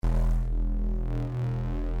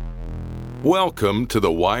Welcome to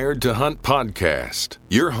the Wired to Hunt podcast,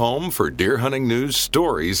 your home for deer hunting news,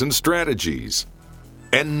 stories, and strategies.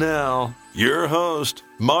 And now, your host,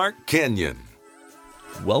 Mark Kenyon.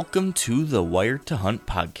 Welcome to the Wired to Hunt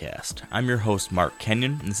podcast. I'm your host, Mark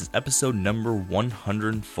Kenyon, and this is episode number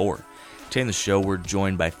 104. Today on the show, we're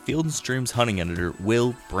joined by Field & Stream's hunting editor,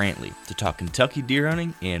 Will Brantley, to talk Kentucky deer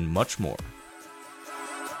hunting and much more.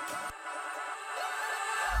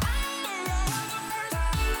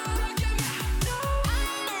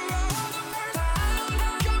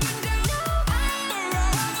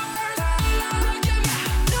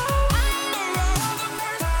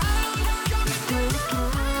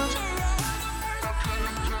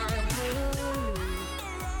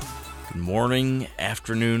 Morning,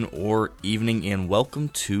 afternoon, or evening, and welcome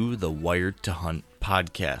to the Wired to Hunt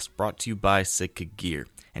podcast, brought to you by Sitka Gear.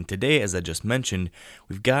 And today, as I just mentioned,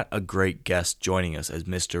 we've got a great guest joining us as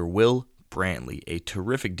Mr. Will Brantley, a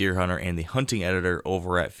terrific deer hunter and the hunting editor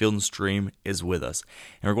over at Field & Stream, is with us.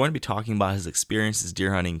 And we're going to be talking about his experiences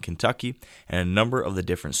deer hunting in Kentucky and a number of the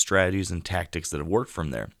different strategies and tactics that have worked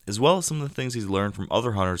from there, as well as some of the things he's learned from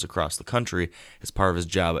other hunters across the country as part of his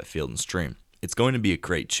job at Field & Stream. It's going to be a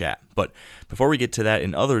great chat, but before we get to that,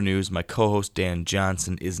 in other news, my co-host Dan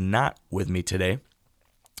Johnson is not with me today,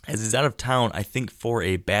 as he's out of town, I think, for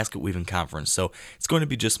a basket weaving conference, so it's going to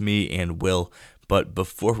be just me and Will. But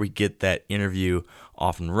before we get that interview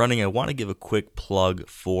off and running, I want to give a quick plug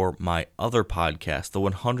for my other podcast, the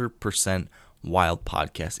 100% Wild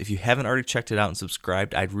podcast. If you haven't already checked it out and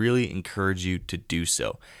subscribed, I'd really encourage you to do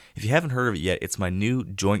so. If you haven't heard of it yet, it's my new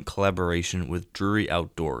joint collaboration with Drury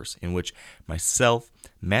Outdoors, in which myself,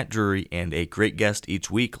 Matt Drury, and a great guest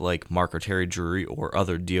each week like Mark or Terry Drury or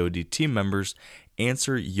other DoD team members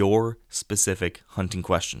answer your specific hunting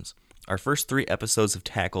questions. Our first 3 episodes have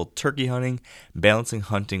tackled turkey hunting, balancing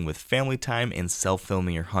hunting with family time, and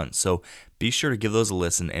self-filming your hunt, so be sure to give those a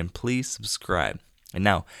listen and please subscribe. And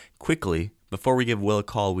now, quickly, before we give Will a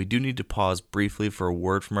call, we do need to pause briefly for a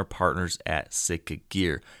word from our partners at Sitka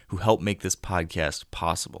Gear, who help make this podcast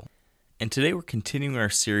possible. And today we're continuing our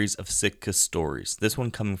series of Sitka stories, this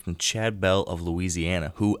one coming from Chad Bell of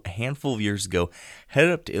Louisiana, who a handful of years ago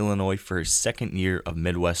headed up to Illinois for his second year of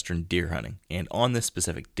Midwestern deer hunting. And on this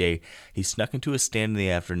specific day, he snuck into a stand in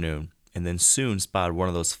the afternoon and then soon spotted one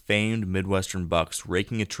of those famed Midwestern bucks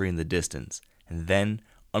raking a tree in the distance, and then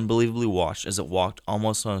unbelievably watched as it walked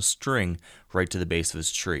almost on a string right to the base of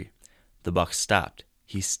his tree. The buck stopped.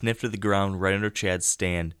 He sniffed at the ground right under Chad's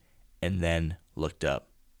stand and then looked up.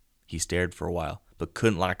 He stared for a while, but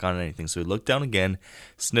couldn't lock on anything, so he looked down again,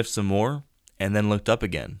 sniffed some more, and then looked up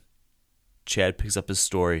again. Chad picks up his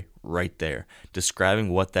story right there, describing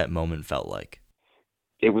what that moment felt like.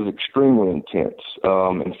 It was extremely intense.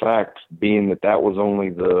 In fact, being that was only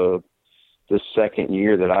the second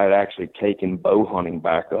year that I had actually taken bow hunting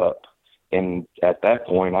back up. And at that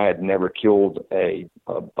point, I had never killed a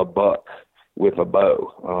buck with a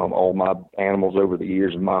bow. All my animals over the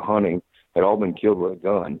years of my hunting had all been killed with a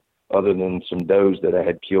gun, other than some does that I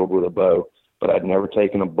had killed with a bow. But I'd never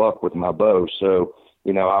taken a buck with my bow. So,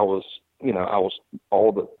 I was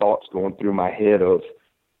all the thoughts going through my head of,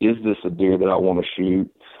 is this a deer that I want to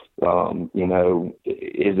shoot?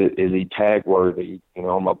 Is he tag worthy?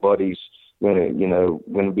 My buddies going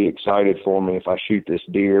to be excited for me if I shoot this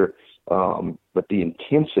deer. But the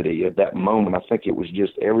intensity of that moment, I think it was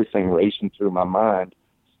just everything racing through my mind,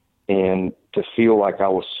 and to feel like I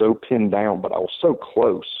was so pinned down, but I was so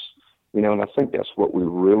close, and I think that's what we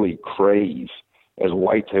really crave as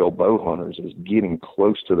whitetail bow hunters, is getting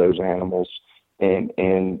close to those animals and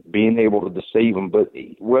being able to deceive them. But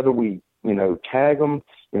whether we, tag them,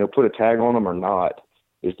 put a tag on them or not,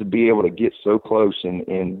 is to be able to get so close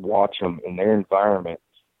and watch them in their environment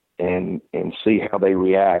and see how they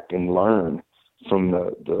react and learn from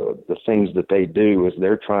the things that they do as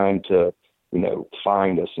they're trying to,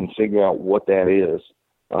 find us and figure out what that is.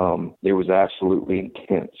 It was absolutely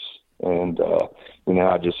intense. And,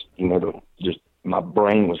 I just my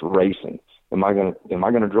brain was racing. Am I going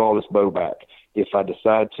to draw this bow back? If I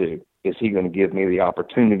decide to, is he going to give me the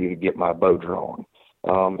opportunity to get my bow drawn?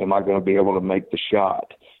 Am I going to be able to make the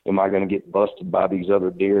shot? Am I going to get busted by these other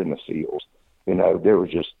deer in the field? There was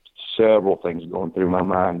just several things going through my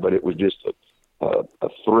mind, but it was just a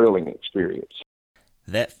thrilling experience.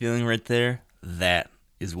 That feeling right there, that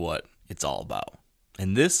is what it's all about.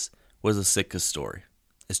 And this was a Sitka story,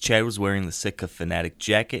 as Chad was wearing the Sitka Fanatic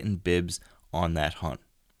jacket and bibs on that hunt.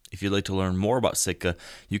 If you'd like to learn more about Sitka,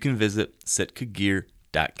 you can visit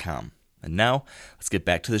sitkagear.com. And now, let's get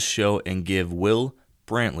back to the show and give Will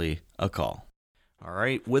Brantley a call. All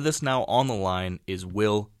right, with us now on the line is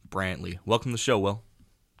Will Brantley. Welcome to the show, Will.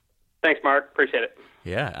 Thanks, Mark. Appreciate it.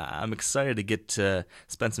 Yeah, I'm excited to get to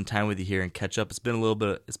spend some time with you here and catch up. It's been a little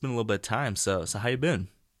bit of time. So how you been?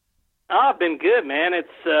 I've been good, man. It's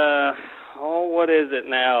what is it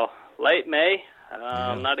now? Late May.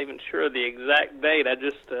 I'm not even sure the exact date. I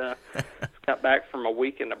just got back from a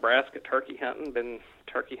week in Nebraska turkey hunting. Been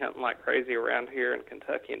turkey hunting like crazy around here in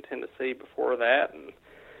Kentucky and Tennessee before that, and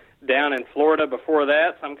down in Florida before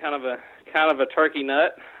that. So I'm kind of a turkey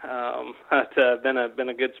nut. It's been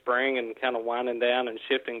a good spring and kind of winding down and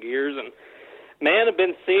shifting gears. And man, I've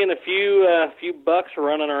been seeing a few bucks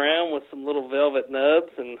running around with some little velvet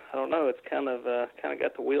nubs, and I don't know. It's kind of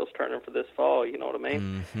got the wheels turning for this fall. You know what I mean?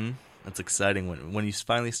 Mm-hmm. That's exciting. When you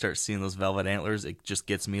finally start seeing those velvet antlers, it just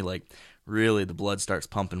gets me like really the blood starts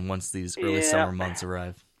pumping once these early summer months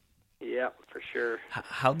arrive. Yeah, for sure.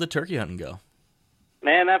 How'd the turkey hunting go?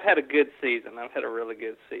 Man, I've had a good season. I've had a really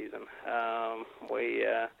good season. We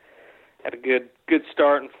had a good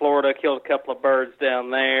start in Florida. Killed a couple of birds down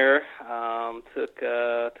there. Took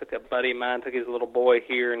a buddy of mine. Took his little boy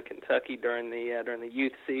here in Kentucky during the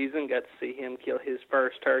youth season. Got to see him kill his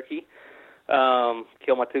first turkey.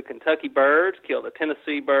 Killed my 2 Kentucky birds. Killed a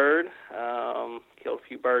Tennessee bird. Killed a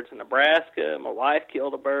few birds in Nebraska. My wife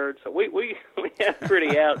killed a bird. So we had a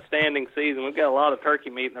pretty outstanding season. We've got a lot of turkey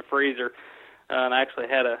meat in the freezer. And I actually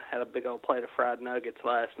had a big old plate of fried nuggets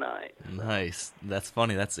last night. Nice. That's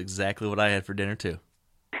funny. That's exactly what I had for dinner, too.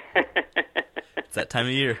 It's that time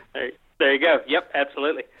of year. There you go. Yep,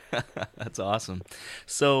 absolutely. That's awesome.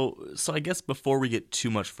 So I guess before we get too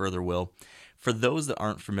much further, Will, for those that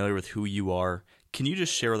aren't familiar with who you are, can you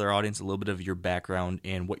just share with our audience a little bit of your background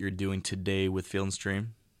and what you're doing today with Field &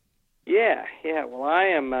 Stream? Yeah. Well,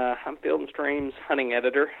 I'm Field & Stream's hunting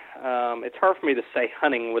editor. It's hard for me to say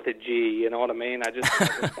hunting with a G. You know what I mean? I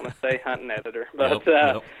just want to say hunting editor, but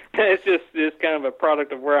Yep. It's just kind of a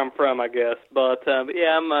product of where I'm from, I guess. But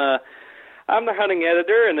yeah, I'm the hunting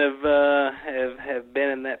editor, and have been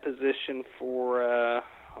in that position for a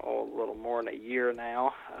little more than a year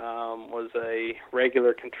now. Was a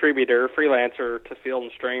regular contributor, freelancer to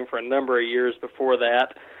Field & Stream for a number of years before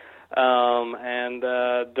that. And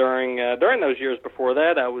during those years before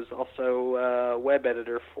that, I was also web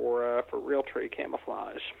editor for Realtree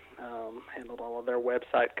Camouflage. Handled all of their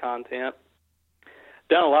website content.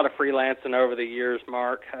 Done a lot of freelancing over the years,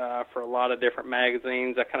 Mark, for a lot of different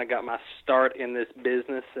magazines. I kind of got my start in this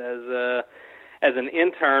business as an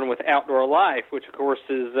intern with Outdoor Life, which of course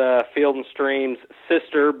is Field & Stream's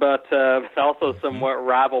sister, but it's also somewhat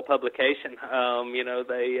rival publication.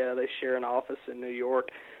 They share an office in New York.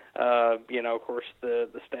 Of course, the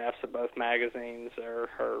staffs of both magazines are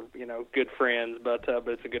good friends, but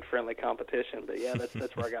it's a good friendly competition. But yeah,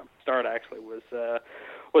 that's where I got my start. Actually,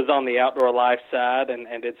 was on the Outdoor Life side and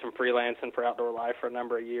did some freelancing for Outdoor Life for a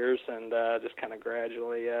number of years, and just kind of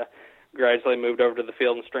gradually moved over to the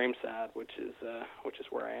Field & Stream side, which is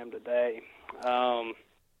where I am today.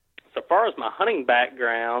 So far as my hunting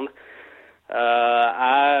background,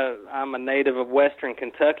 I'm a native of Western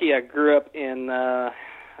Kentucky. I grew up in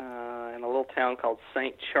a little town called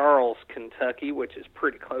St. Charles, Kentucky, which is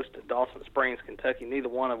pretty close to Dawson Springs, Kentucky, neither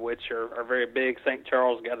one of which are very big. St.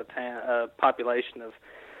 Charles got a population of,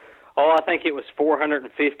 I think it was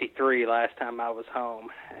 453 last time I was home.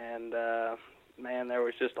 And, man, there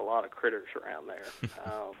was just a lot of critters around there.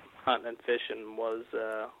 Hunting and fishing was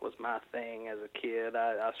my thing as a kid.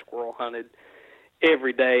 I squirrel hunted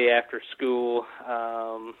every day after school.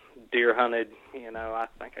 Deer hunted, I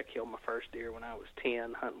think I killed my first deer when I was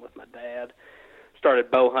 10, hunting with my dad.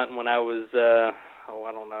 Started bow hunting when I was, in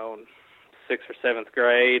 6th or 7th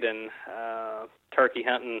grade, and turkey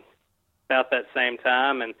hunting about that same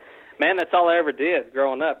time. And man, that's all I ever did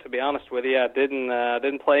growing up, to be honest with you. I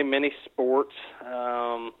didn't play many sports.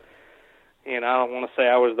 I don't want to say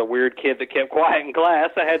I was the weird kid that kept quiet in class.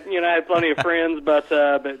 I had plenty of friends, but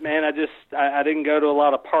man, I didn't go to a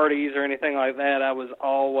lot of parties or anything like that. I was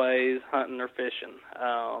always hunting or fishing,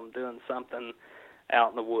 doing something out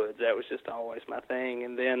in the woods. That was just always my thing.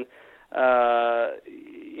 And then,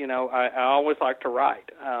 I always liked to write.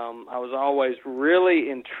 I was always really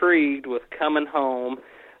intrigued with coming home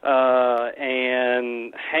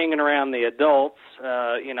and hanging around the adults.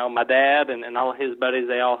 My dad and all his buddies,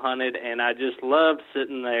 they all hunted, and I just loved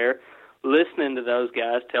sitting there listening to those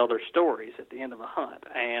guys tell their stories at the end of a hunt.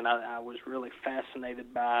 And I was really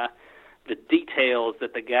fascinated by the details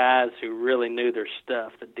that the guys who really knew their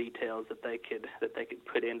stuff, the details that they could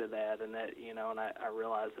put into that, and that and I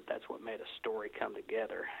realized that that's what made a story come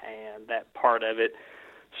together. And that part of it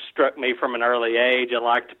struck me from an early age. I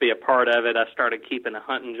liked to be a part of it. I started keeping a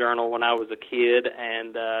hunting journal when I was a kid,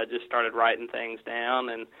 and just started writing things down.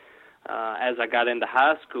 And as I got into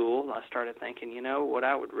high school, I started thinking, what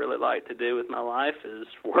I would really like to do with my life is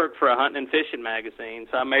work for a hunting and fishing magazine.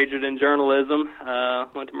 So I majored in journalism,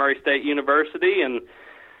 went to Murray State University, and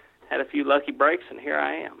had a few lucky breaks, and here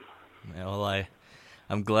I am. Well,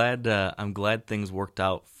 I'm glad things worked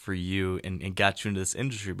out for you and got you into this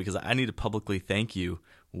industry, because I need to publicly thank you,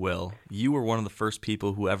 Will. You were one of the first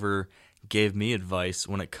people who ever gave me advice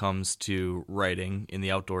when it comes to writing in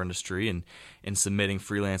the outdoor industry and submitting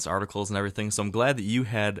freelance articles and everything. So I'm glad that you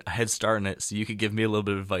had a head start in it so you could give me a little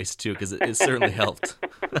bit of advice too, because it certainly helped.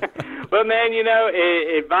 Well, man,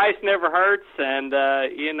 advice never hurts, and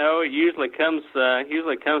it usually comes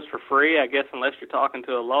for free, I guess, unless you're talking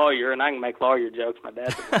to a lawyer. And I can make lawyer jokes. My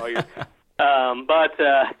dad's a lawyer,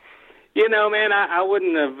 man, I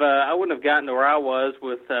wouldn't have gotten to where I was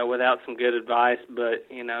without some good advice. But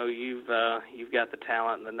you've got the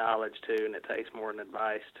talent and the knowledge too, and it takes more than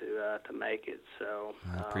advice to make it. So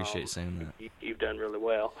I appreciate saying that. You've done really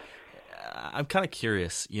well. I'm kind of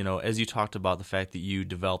curious, as you talked about the fact that you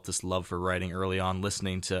developed this love for writing early on,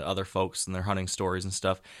 listening to other folks and their hunting stories and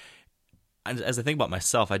stuff. As I think about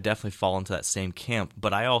myself, I definitely fall into that same camp,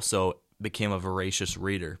 but I also became a voracious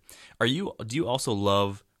reader. Do you also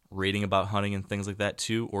love reading about hunting and things like that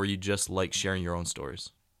too, or you just like sharing your own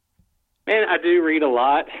stories? Man, I do read a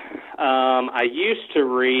lot. I used to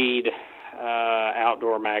read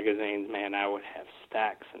outdoor magazines. Man, I would have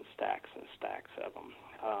stacks and stacks and stacks of them.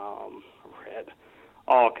 Read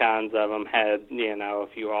all kinds of them. Had a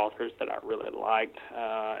few authors that I really liked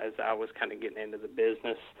as I was kind of getting into the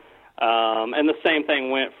business. And the same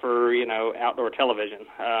thing went for outdoor television.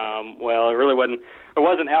 Well, it really wasn't. It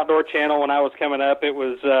wasn't Outdoor Channel when I was coming up. It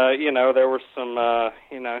was there was some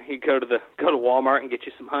you go to Walmart and get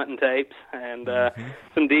you some hunting tapes and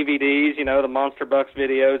some DVDs. The Monster Bucks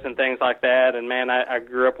videos and things like that. And man, I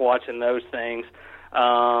grew up watching those things.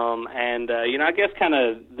 I guess kind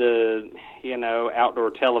of the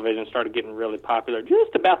outdoor television started getting really popular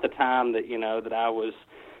just about the time that that I was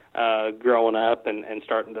growing up and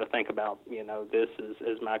starting to think about this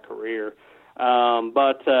as my career. I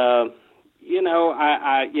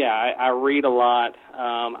read a lot.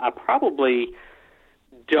 I probably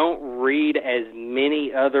don't read as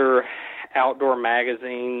many other outdoor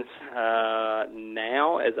magazines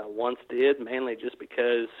now as I once did, mainly just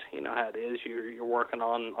because how it is. You're working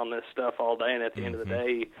on this stuff all day, and at the end of the day,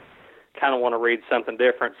 you kind of want to read something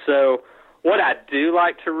different. So what I do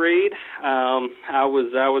like to read, I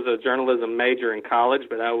was a journalism major in college,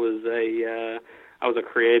 but I was a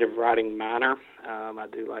creative writing minor. I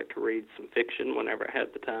do like to read some fiction whenever I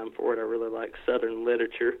had the time for it. I really like Southern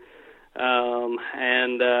literature.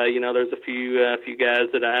 There's a few guys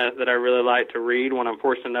that I really like to read when I'm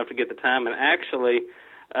fortunate enough to get the time. And actually,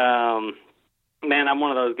 man, I'm one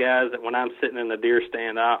of those guys that when I'm sitting in the deer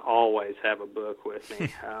stand, I always have a book with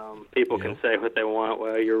me. People can say what they want.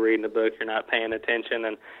 Well, you're reading a book, you're not paying attention,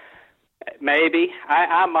 and maybe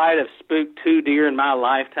I might have spooked 2 deer in my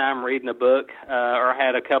lifetime reading a book, or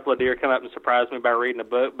had a couple of deer come up and surprise me by reading a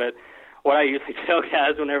book. But what I usually tell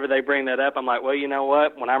guys whenever they bring that up, I'm like, well, you know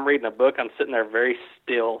what? When I'm reading a book, I'm sitting there very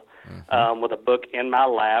still with a book in my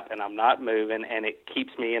lap, and I'm not moving, and it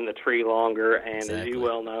keeps me in the tree longer. And As you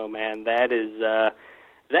well know, man, that is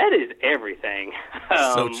everything.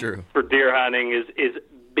 So true. For deer hunting is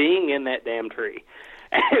being in that damn tree.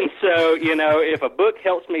 And so, if a book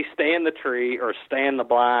helps me stay in the tree or stay in the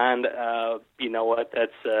blind, you know what?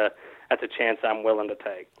 That's a chance I'm willing to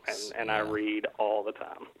take, and I read all the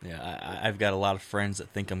time. Yeah, I've got a lot of friends that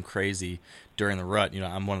think I'm crazy during the rut.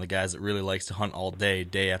 I'm one of the guys that really likes to hunt all day,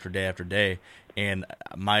 day after day after day, and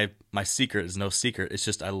my secret is no secret. It's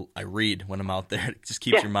just I read when I'm out there. It just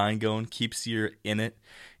keeps your mind going, keeps you in it.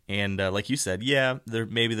 And like you said,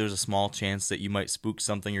 maybe there's a small chance that you might spook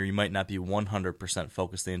something or you might not be 100%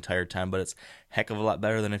 focused the entire time, but it's a heck of a lot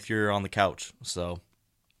better than if you're on the couch. So.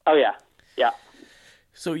 Oh, yeah. Yeah.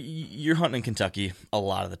 So you're hunting in Kentucky a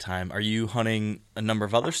lot of the time. Are you hunting a number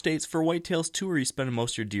of other states for whitetails too, or are you spending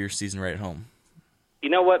most of your deer season right at home? You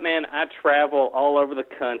know what, man? I travel all over the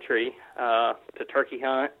country to turkey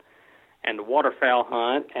hunt and to waterfowl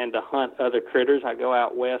hunt and to hunt other critters. I go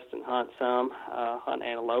out west and hunt some, hunt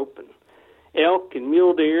antelope and elk and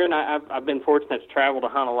mule deer, and I've been fortunate to travel to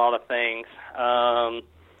hunt a lot of things.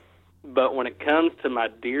 But when it comes to my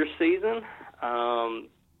deer season,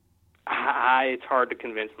 it's hard to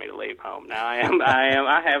convince me to leave home. Now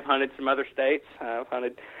I have hunted some other states. I've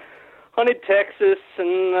hunted Texas,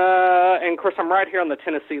 and of course I'm right here on the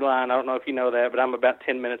Tennessee line. I don't know if you know that, but I'm about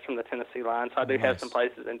 10 minutes from the Tennessee line, so I do have some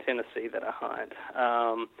places in Tennessee that I hunt.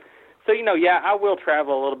 I will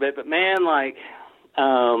travel a little bit, but man,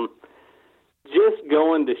 just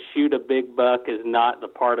going to shoot a big buck is not the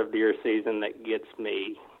part of deer season that gets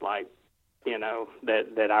me, like,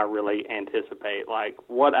 that I really anticipate. Like,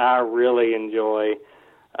 what I really enjoy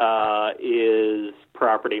is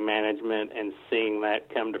property management and seeing that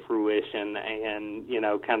come to fruition and,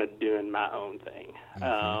 kind of doing my own thing.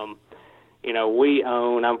 Mm-hmm.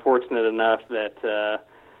 I'm fortunate enough that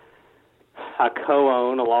I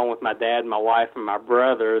co-own, along with my dad, my wife, and my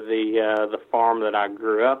brother, the farm that I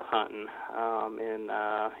grew up hunting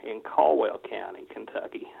in Caldwell County,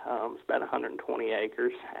 Kentucky. It's about 120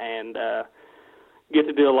 acres, and get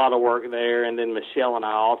to do a lot of work there. And then Michelle and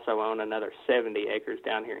I also own another 70 acres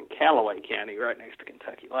down here in Callaway County, right next to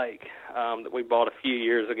Kentucky Lake, that we bought a few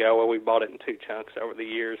years ago. Well, we bought it in 2 chunks over the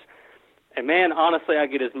years. And, man, honestly, I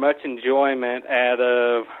get as much enjoyment out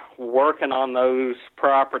of working on those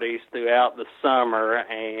properties throughout the summer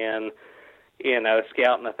and,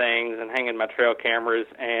 scouting the things and hanging my trail cameras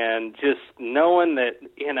and just knowing that,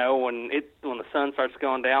 when the sun starts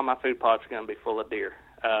going down, my food plot's going to be full of deer.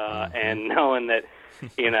 And knowing that,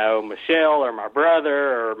 Michelle or my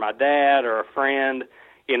brother or my dad or a friend,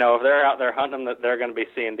 if they're out there hunting, that they're going to be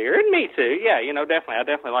seeing deer. And me too, yeah, definitely. I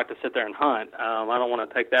definitely like to sit there and hunt. I don't want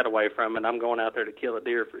to take that away from it. I'm going out there to kill a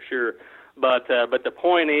deer for sure. But the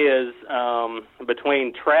point is,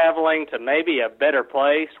 between traveling to maybe a better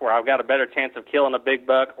place where I've got a better chance of killing a big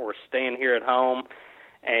buck or staying here at home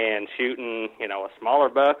and shooting, a smaller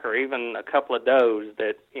buck or even a couple of does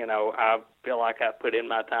that, I feel like I put in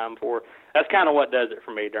my time for, that's kind of what does it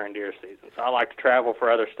for me during deer season. So I like to travel for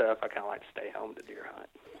other stuff. I kind of like to stay home to deer hunt.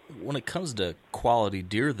 When it comes to quality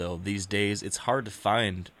deer, though, these days it's hard to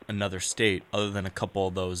find another state other than a couple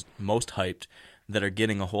of those most hyped that are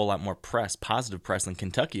getting a whole lot more press, positive press, than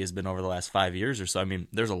Kentucky has been over the last 5 years or so. I mean,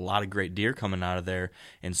 there's a lot of great deer coming out of there,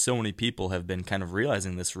 and so many people have been kind of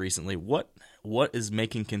realizing this recently. What is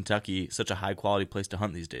making Kentucky such a high-quality place to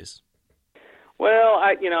hunt these days? Well,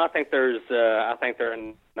 I think there are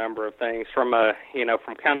a number of things from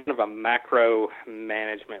from kind of a macro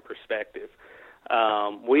management perspective.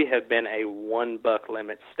 We have been a 1 buck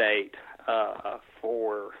limit state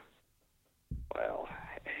for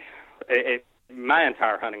my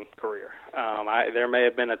entire hunting career. There may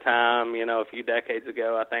have been a time, a few decades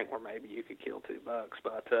ago, I think, where maybe you could kill 2 bucks,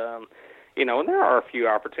 but and there are a few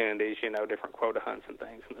opportunities, different quota hunts and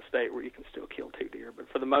things in the state where you can still kill 2 deer. But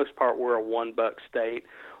for the most part, we're a 1 buck state.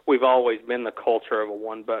 We've always been the culture of a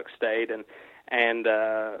 1 buck state, and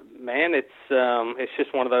man, it's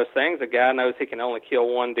just one of those things. A guy knows he can only kill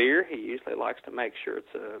 1 deer. He usually likes to make sure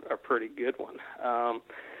it's a pretty good one.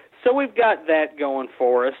 So we've got that going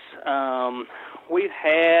for us. We've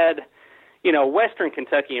had, Western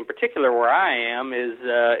Kentucky in particular, where I am, is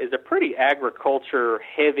a pretty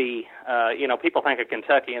agriculture-heavy. People think of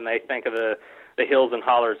Kentucky and they think of the hills and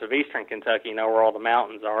hollers of Eastern Kentucky, where all the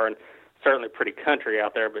mountains are, and certainly pretty country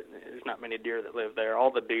out there, but there's not many deer that live there.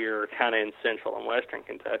 All the deer are kind of in Central and Western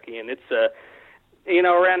Kentucky, and it's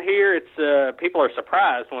around here, it's people are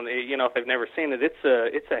surprised when if they've never seen it.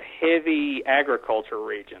 It's a heavy agriculture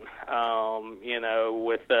region,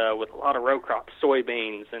 with a lot of row crops,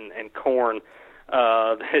 soybeans and corn,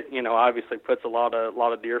 that obviously puts a lot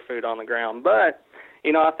of deer food on the ground. But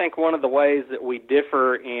I think one of the ways that we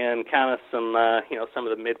differ in kind of some of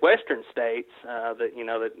the Midwestern states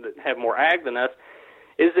that have more ag than us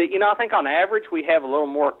is that, I think on average we have a little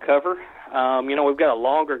more cover. We've got a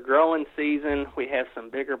longer growing season. We have some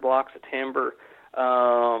bigger blocks of timber.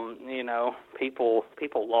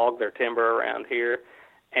 People log their timber around here,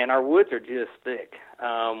 and our woods are just thick.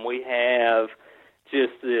 We have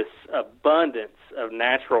just this abundance of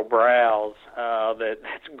natural browse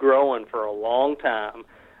that's growing for a long time.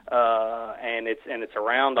 And it's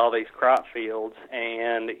around all these crop fields,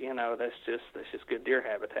 and that's just good deer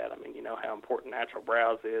habitat. I mean, how important natural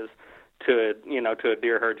browse is to a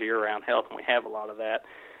deer herd's year-round health, and we have a lot of that.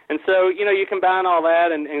 And so, you combine all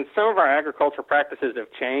that, and some of our agricultural practices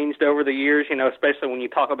have changed over the years, especially when you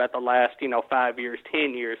talk about the last, 5 years,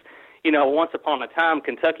 10 years. Once upon a time,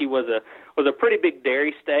 Kentucky was a pretty big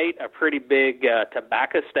dairy state, a pretty big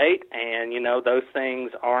tobacco state, and those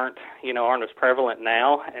things aren't as prevalent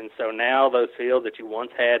now. And so now those fields that you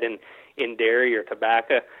once had in dairy or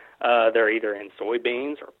tobacco, they're either in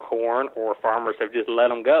soybeans or corn, or farmers have just let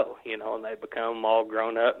them go, and they become all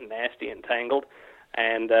grown up and nasty and tangled.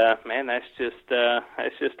 And man, that's just a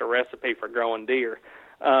recipe for growing deer.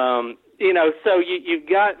 So you've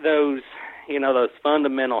got those. Those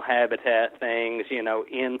fundamental habitat things,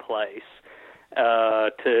 in place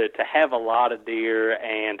to have a lot of deer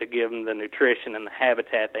and to give them the nutrition and the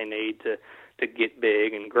habitat they need to get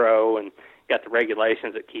big and grow, and got the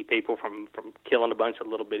regulations that keep people from killing a bunch of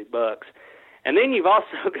little bitty bucks. And then you've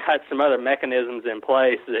also got some other mechanisms in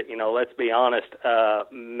place that, let's be honest,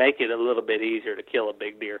 make it a little bit easier to kill a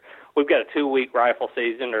big deer. We've got a 2-week rifle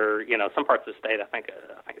season, or, some parts of the state, I think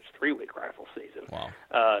it's 3-week rifle season. Wow.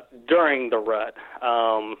 During the rut.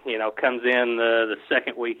 Comes in the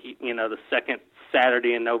second week, the second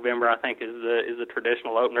Saturday in November, I think, is the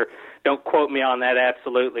traditional opener. Don't quote me on that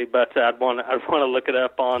absolutely, but I'd want to look it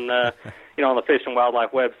up on on the Fish and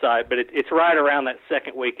Wildlife website. But it's right around that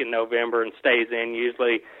second week in November and stays in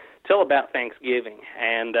usually till about Thanksgiving.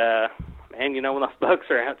 And when those bucks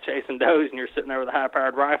are out chasing does and you're sitting there with a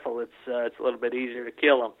high-powered rifle, it's a little bit easier to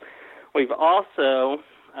kill them. We've also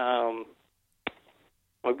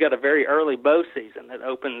we've got a very early bow season that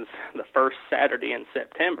opens the first Saturday in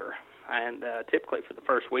September. And typically for the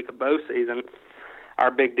first week of bow season, our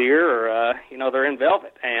big deer are, they're in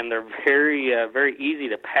velvet, and they're very, very easy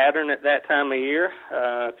to pattern at that time of year.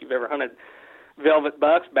 If you've ever hunted velvet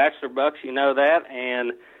bucks, bachelor bucks, you know that.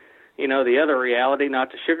 And, the other reality, not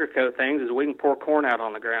to sugarcoat things, is we can pour corn out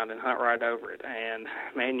on the ground and hunt right over it. And,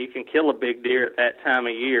 man, you can kill a big deer at that time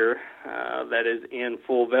of year that is in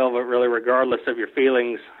full velvet, really regardless of your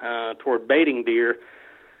feelings toward baiting deer.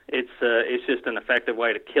 It's just an effective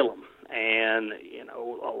way to kill them. And,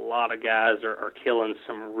 a lot of guys are killing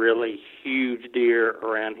some really huge deer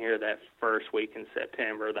around here that first week in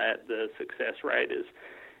September. That the success rate is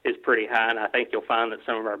pretty high, and I think you'll find that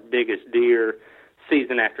some of our biggest deer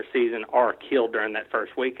season after season are killed during that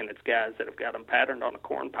first week, and it's guys that have got them patterned on a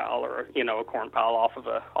corn pile or, a corn pile off of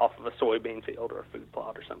a soybean field or a food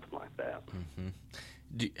plot or something like that.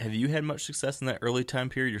 Mm-hmm. Have you had much success in that early time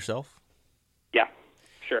period yourself? Yeah,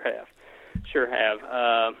 sure have.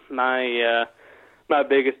 My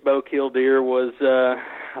biggest bow kill deer was,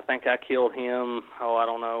 I think I killed him,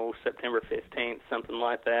 September 15th, something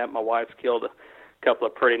like that. My wife's killed a couple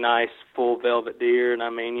of pretty nice full velvet deer, and I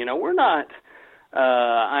mean, we're not,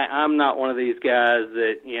 I'm not one of these guys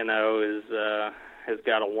that, has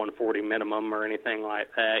got a 140 minimum or anything like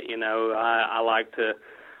that. I like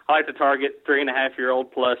to target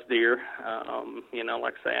 3.5-year-old plus deer.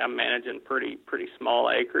 Like I say, I'm managing pretty small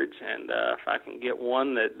acreage, and if I can get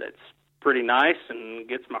one that's pretty nice and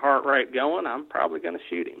gets my heart rate going, I'm probably going to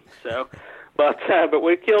shoot him. So, but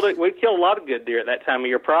we killed a lot of good deer at that time of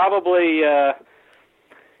year. Probably,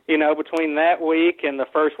 between that week and the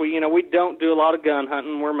first week, we don't do a lot of gun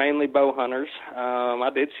hunting. We're mainly bow hunters.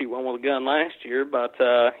 I did shoot one with a gun last year, but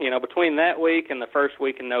between that week and the first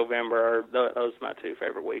week in November, those are my two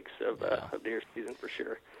favorite weeks of deer season for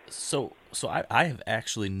sure. So I have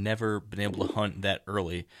actually never been able to hunt that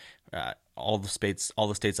early. All the states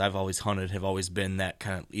I've always hunted have always been that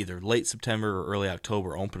kind of either late September or early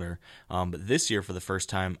October opener. But this year, for the first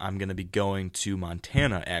time, I'm going to be going to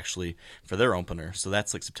Montana, actually, for their opener. So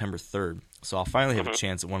that's like September 3rd. So I'll finally have a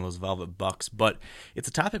chance at one of those velvet bucks. But it's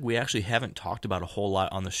a topic we actually haven't talked about a whole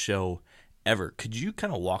lot on the show ever. Could you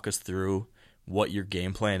kind of walk us through what your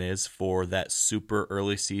game plan is for that super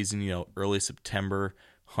early season, early September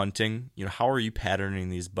hunting? How are you patterning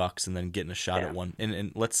these bucks and then getting a shot at one?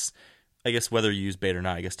 And let's, I guess, whether you use bait or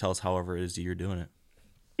not, I guess tell us however it is you're doing it.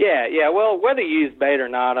 Yeah. Well, whether you use bait or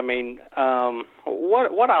not, I mean,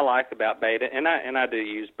 what I like about bait, and I do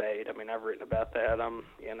use bait. I mean, I've written about that.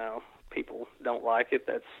 People don't like it.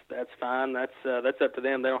 That's fine. That's up to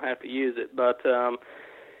them. They don't have to use it. But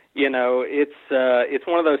it's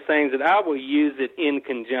one of those things that I will use it in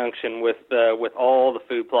conjunction with all the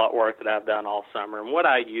food plot work that I've done all summer. And what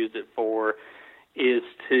I use it for is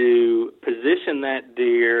to position that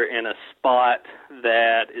deer in a spot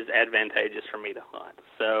that is advantageous for me to hunt.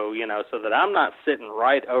 So, so that I'm not sitting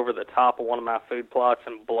right over the top of one of my food plots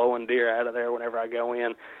and blowing deer out of there whenever I go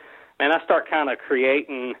in. And I start kind of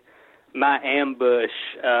creating my ambush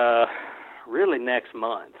really next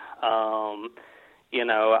month. I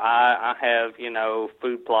have,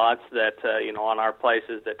 food plots that, on our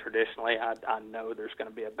places that traditionally I know there's going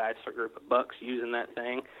to be a bachelor group of bucks using that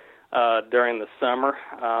thing. During the summer,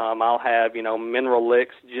 I'll have, mineral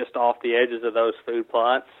licks just off the edges of those food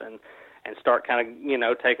plots and start kind of,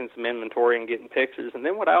 taking some inventory and getting pictures. And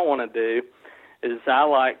then what I want to do is I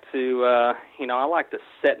like to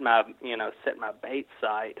set my bait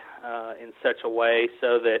site in such a way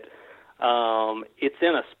so that it's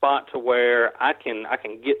in a spot to where I can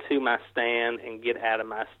get to my stand and get out of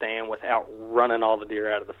my stand without running all the deer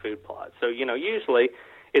out of the food plot. So, usually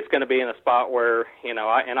it's going to be in a spot where,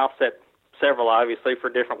 I'll set several, obviously, for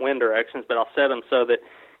different wind directions, but I'll set them so that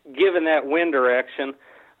given that wind direction,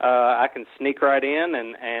 I can sneak right in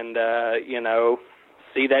and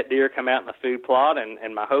see that deer come out in the food plot,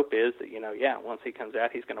 and my hope is that, once he comes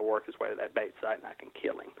out, he's going to work his way to that bait site and I can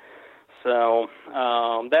kill him. So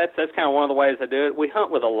that's kind of one of the ways I do it. We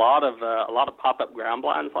hunt with a lot of pop-up ground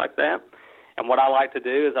blinds like that. And what I like to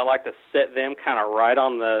do is I like to set them kind of right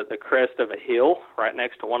on the crest of a hill right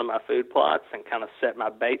next to one of my food plots and kind of set my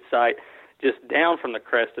bait site just down from the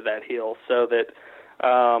crest of that hill so that,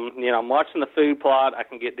 I'm watching the food plot. I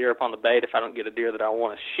can get deer up on the bait. If I don't get a deer that I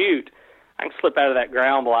want to shoot, I can slip out of that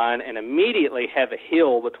ground blind and immediately have a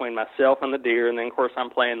hill between myself and the deer. And then, of course, I'm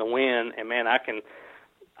playing the wind. And, man, I can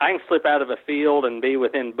slip out of a field and be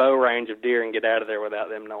within bow range of deer and get out of there without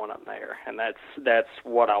them knowing I'm there. And that's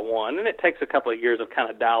what I want. And it takes a couple of years of kind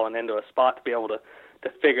of dialing into a spot to be able to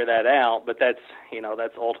figure that out. But that's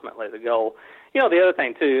ultimately the goal. The other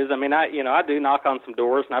thing too is, I do knock on some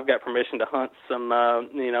doors, and I've got permission to hunt some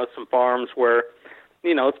farms where,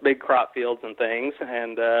 it's big crop fields and things,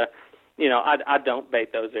 and I don't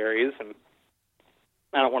bait those areas, and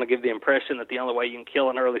I don't want to give the impression that the only way you can kill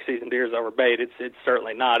an early season deer is over bait. It's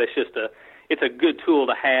certainly not. It's just it's a good tool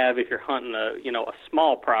to have if you're hunting a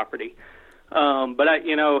small property. But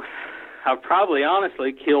I've probably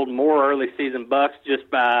honestly killed more early season bucks just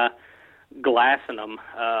by glassing them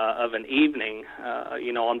of an evening,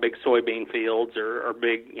 on big soybean fields or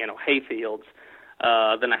big, hay fields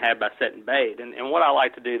than I had by setting bait. And what I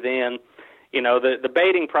like to do then, the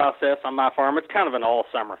baiting process on my farm, it's kind of an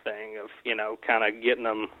all-summer thing of, kind of getting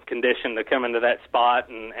them conditioned to come into that spot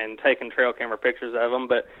and taking trail camera pictures of them.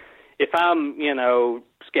 But if I'm,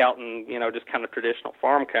 scouting, just kind of traditional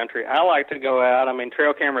farm country, I like to go out.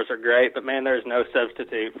 Trail cameras are great, but, man, there's no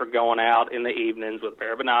substitute for going out in the evenings with a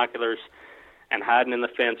pair of binoculars and hiding in the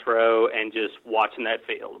fence row and just watching that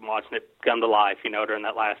field and watching it come to life, during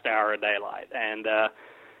that last hour of daylight. And,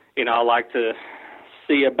 I like to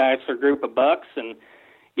see a bachelor group of bucks, and,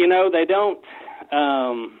 they don't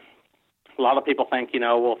a lot of people think,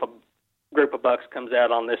 well, if a group of bucks comes out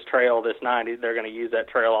on this trail this night, they're going to use that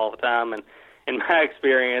trail all the time. And in my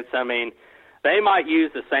experience, they might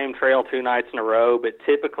use the same trail 2 nights in a row, but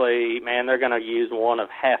typically, man, they're going to use one of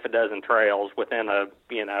half a dozen trails within a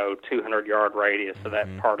 200-yard radius of that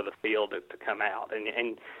part of the field to come out. And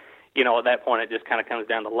at that point, it just kind of comes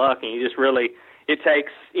down to luck, and you just really, it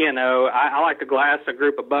takes, I like to glass a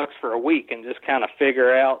group of bucks for a week and just kind of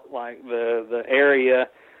figure out like the area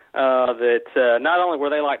that not only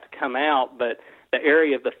where they like to come out, but the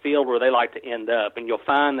area of the field where they like to end up. And you'll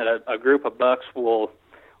find that a group of bucks will,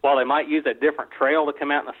 while they might use a different trail to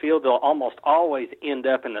come out in the field, they'll almost always end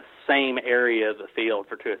up in the same area of the field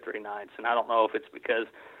for 2 or 3 nights. And I don't know if it's because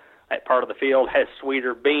that part of the field has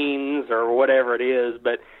sweeter beans or whatever it is,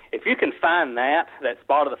 but if you can find that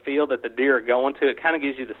spot of the field that the deer are going to, it kind of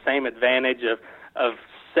gives you the same advantage of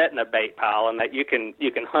setting a bait pile, and that you can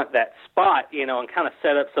hunt that spot, and kind of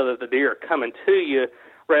set up so that the deer are coming to you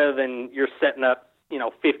rather than you're setting up,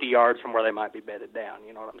 50 yards from where they might be bedded down.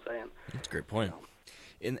 You know what I'm saying? That's a great point.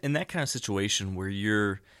 In that kind of situation where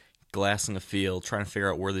you're glassing a field, trying to figure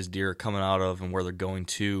out where these deer are coming out of and where they're going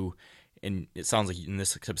to, and it sounds like in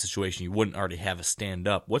this type of situation you wouldn't already have a stand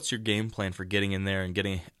up. What's your game plan for getting in there and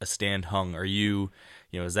getting a stand hung? Are you,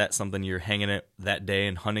 is that something you're hanging it that day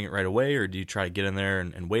and hunting it right away, or do you try to get in there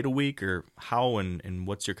and wait a week, or how, and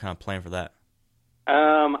what's your kind of plan for that?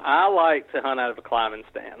 I like to hunt out of a climbing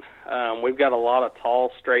stand. We've got a lot of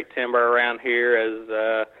tall, straight timber around here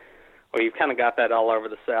as well, you've kind of got that all over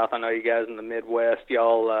the South. I know you guys in the Midwest,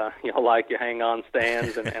 y'all like your hang-on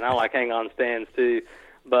stands, and I like hang-on stands too.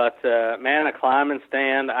 But, man, a climbing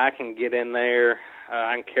stand, I can get in there.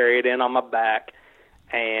 I can carry it in on my back.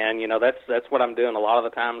 And, that's what I'm doing a lot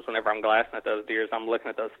of the times whenever I'm glassing at those deer. I'm looking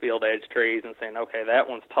at those field edge trees and saying, okay, that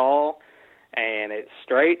one's tall and it's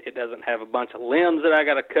straight. It doesn't have a bunch of limbs that I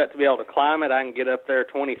got to cut to be able to climb it. I can get up there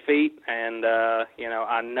 20 feet, and,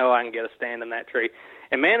 I know I can get a stand in that tree.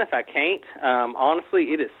 And, man, if I can't,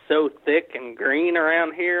 honestly, it is so thick and green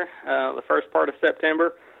around here the first part of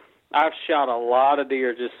September. I've shot a lot of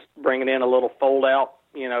deer just bringing in a little fold-out,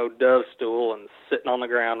 dove stool and sitting on the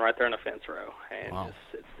ground right there in a fence row and just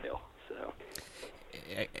sit still. So,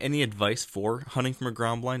 any advice for hunting from a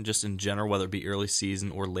ground blind, just in general, whether it be early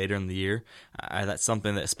season or later in the year? That's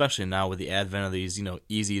something that, especially now with the advent of these,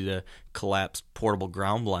 easy to collapse portable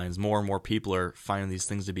ground blinds, more and more people are finding these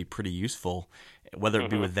things to be pretty useful. Whether it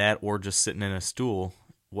be with that or just sitting in a stool,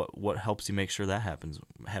 what helps you make sure that happens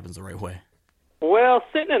the right way? Well,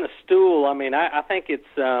 sitting in a stool, I think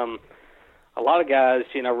it's a lot of guys,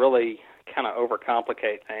 really kind of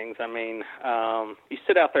overcomplicate things. You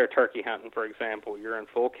sit out there turkey hunting, for example, you're in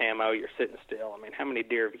full camo, you're sitting still. How many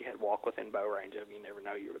deer have you had walk within bow range of you? You never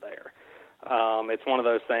know you were there. It's one of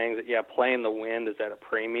those things that, playing the wind is at a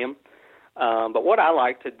premium. But what I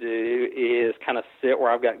like to do is kind of sit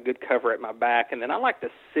where I've got good cover at my back, and then I like to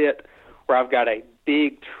sit where I've got a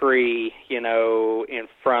big tree, in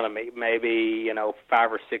front of me, maybe,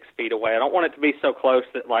 5 or 6 feet away. I don't want it to be so close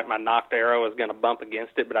that, like, my nocked arrow is going to bump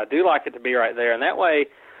against it, but I do like it to be right there. And that way,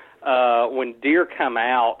 when deer come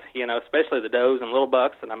out, especially the does and little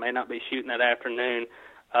bucks that I may not be shooting that afternoon,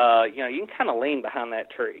 you can kind of lean behind that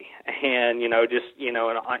tree and,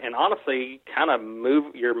 and honestly kind of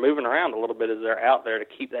you're moving around a little bit as they're out there to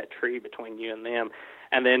keep that tree between you and them.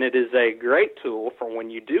 And then it is a great tool for when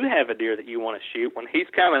you do have a deer that you want to shoot. When he's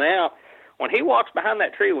coming out, when he walks behind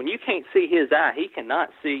that tree, when you can't see his eye, he cannot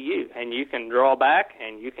see you. And you can draw back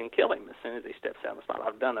and you can kill him as soon as he steps out in the spot.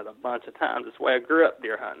 I've done it a bunch of times. It's the way I grew up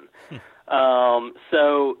deer hunting.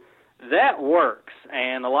 So that works.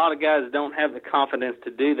 And a lot of guys don't have the confidence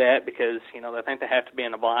to do that because, they think they have to be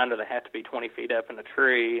in a blind or they have to be 20 feet up in a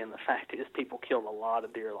tree. And the fact is people killed a lot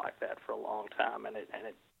of deer like that for a long time. And it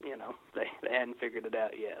they hadn't figured it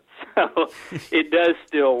out yet. So it does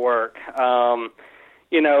still work.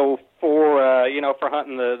 For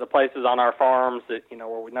hunting the places on our farms that,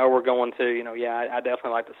 where we know we're going to, I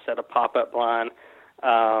definitely like to set a pop-up blind.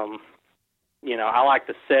 I like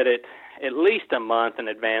to set it at least a month in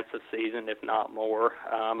advance of season, if not more.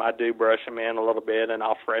 I do brush them in a little bit, and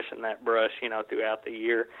I'll freshen that brush, throughout the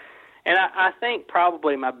year. And I think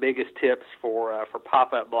probably my biggest tips for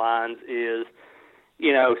pop-up blinds is,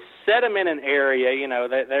 set them in an area,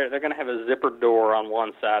 they're going to have a zipper door on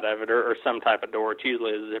one side of it or some type of door. It's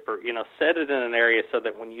usually a zipper. Set it in an area so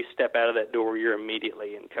that when you step out of that door, you're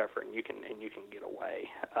immediately in cover and you can get away.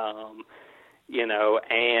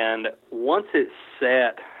 And once it's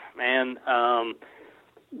set, man,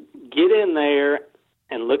 get in there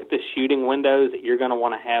and look at the shooting windows that you're going to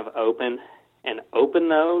want to have open and open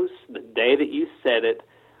those the day that you set it.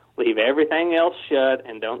 Leave everything else shut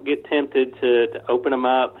and don't get tempted to open them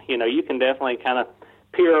up. You can definitely kind of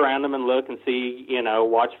peer around them and look and see,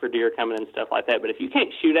 watch for deer coming and stuff like that. But if you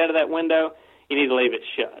can't shoot out of that window, you need to leave it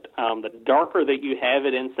shut. The darker that you have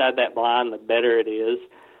it inside that blind, the better it is.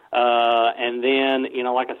 And then,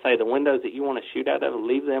 like I say, the windows that you want to shoot out of,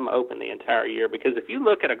 leave them open the entire year. Because if you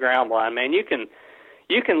look at a ground blind, man, you can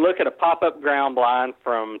look at a pop-up ground blind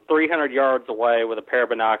from 300 yards away with a pair of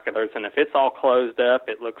binoculars, and if it's all closed up,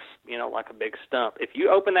 it looks, like a big stump. If you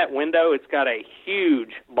open that window, it's got a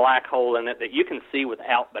huge black hole in it that you can see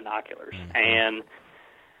without binoculars. Mm-hmm. And,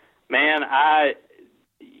 man,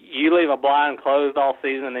 you leave a blind closed all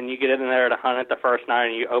season, and then you get in there to hunt it the first night,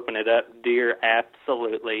 and you open it up, deer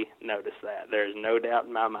absolutely notice that. There's no doubt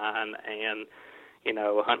in my mind, and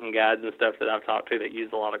hunting guides and stuff that I've talked to that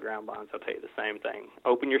use a lot of ground blinds, I'll tell you the same thing.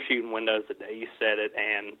 Open your shooting windows the day you set it,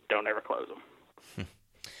 and don't ever close them.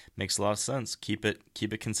 Makes a lot of sense. Keep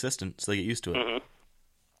it consistent so they get used to it. Mm-hmm.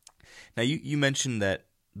 Now, you mentioned that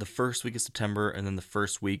the first week of September and then the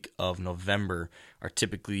first week of November are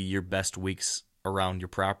typically your best weeks around your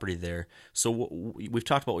property there. So we've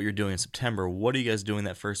talked about what you're doing in September. What are you guys doing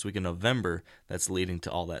that first week in November that's leading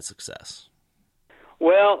to all that success?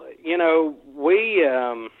 Well,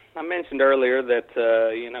 I mentioned earlier that,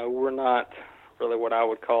 we're not really what I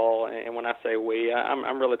would call, and when I say we,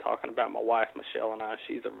 I'm really talking about my wife, Michelle, and I.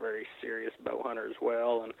 She's a very serious bow hunter as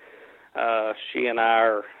well, and she and I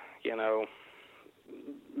are,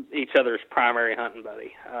 each other's primary hunting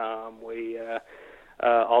buddy.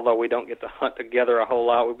 Although we don't get to hunt together a whole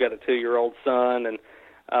lot, we've got a 2-year-old son, and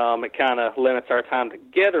it kind of limits our time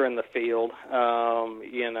together in the field.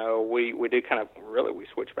 We do kind of we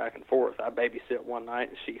switch back and forth. I babysit one night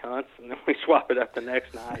and she hunts, and then we swap it up the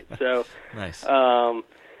next night. So nice.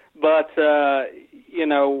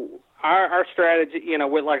 Our strategy,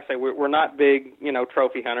 like I say, we're not big,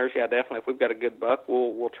 trophy hunters. Yeah, definitely. If we've got a good buck,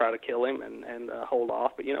 we'll try to kill him and hold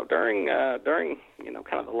off. But during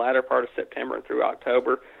kind of the latter part of September and through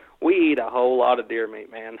October, we eat a whole lot of deer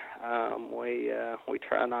meat, man. We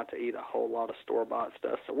try not to eat a whole lot of store-bought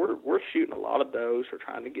stuff. So we're shooting a lot of does. We're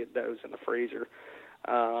trying to get does in the freezer.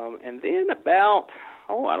 And then about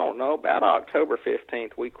October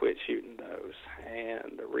 15th, we quit shooting does.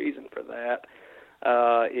 And the reason for that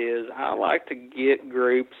is I like to get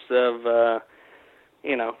groups of,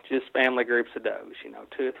 just family groups of does,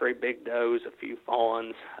 2 or 3 big does, a few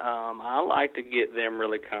fawns. I like to get them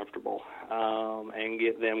really comfortable and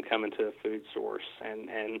get them coming to a food source.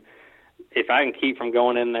 And if I can keep from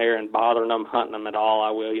going in there and bothering them, hunting them at all,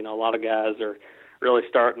 I will. A lot of guys are really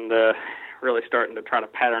starting to try to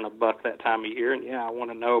pattern a buck that time of year. And, I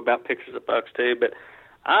want to know about pictures of bucks too, but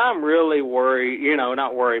I'm really worried,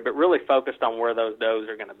 not worried, but really focused on where those does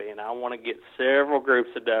are going to be. And I want to get several groups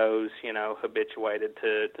of does, habituated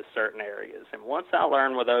to certain areas. And once I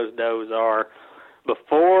learn where those does are,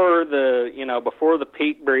 before the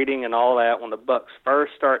peak breeding and all that, when the bucks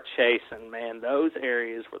first start chasing, man, those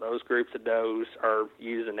areas where those groups of does are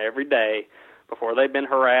using every day, before they've been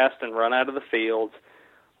harassed and run out of the fields,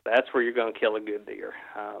 that's where you're going to kill a good deer.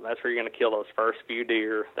 That's where you're going to kill those first few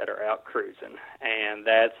deer that are out cruising, and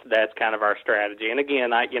that's kind of our strategy. And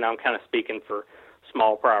again, I'm kind of speaking for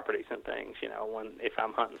small properties and things. If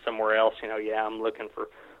I'm hunting somewhere else, I'm looking for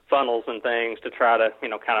funnels and things to try to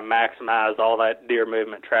kind of maximize all that deer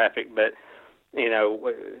movement traffic. But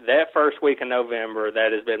that first week in November,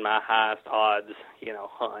 that has been my highest odds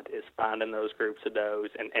hunt, is finding those groups of does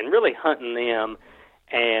and really hunting them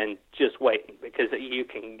and just waiting, because you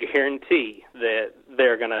can guarantee that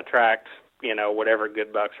they're going to attract, whatever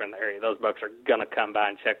good bucks are in the area. Those bucks are going to come by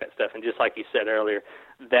and check that stuff. And just like you said earlier,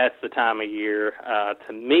 that's the time of year,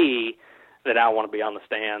 to me, that I want to be on the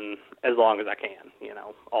stand as long as I can.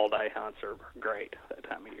 All-day hunts are great that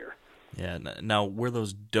time of year. Yeah. Now, where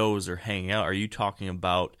those does are hanging out, are you talking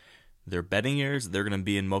about their bedding areas they're going to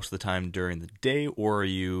be in most of the time during the day, or are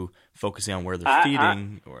you focusing on where they're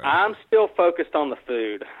feeding? I'm still focused on the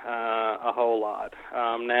food a whole lot.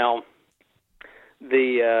 Now,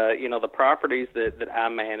 the properties that I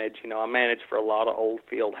manage, I manage for a lot of old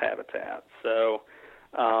field habitat. So,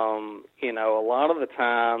 a lot of the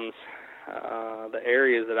times, the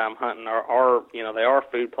areas that I'm hunting are they are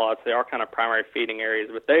food plots. They are kind of primary feeding areas,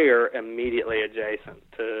 but they are immediately adjacent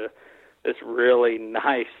to this really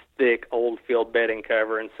nice, thick old field bedding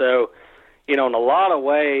cover. And so, in a lot of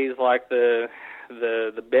ways, like the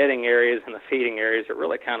bedding areas and the feeding areas are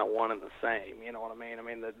really kind of one and the same. You know what I mean? I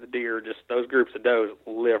mean, the deer, just those groups of does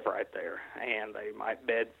live right there, and they might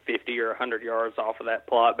bed 50 or 100 yards off of that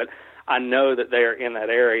plot, but I know that they're in that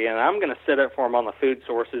area, and I'm going to set up for them on the food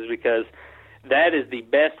sources, because that is the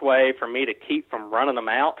best way for me to keep from running them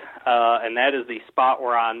out, and that is the spot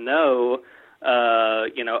where I know,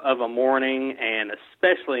 of a morning, and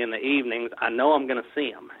especially in the evenings, I know I'm going to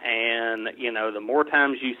see them. And, the more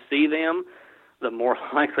times you see them, the more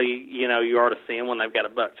likely, you are to see them when they've got a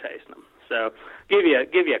buck chasing them. So give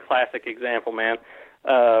you a classic example, man.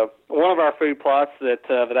 One of our food plots that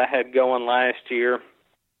I had going last year,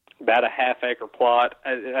 about a half-acre plot,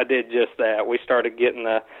 I did just that. We started getting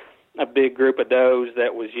a big group of does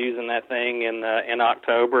that was using that thing in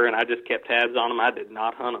October, and I just kept tabs on them. I did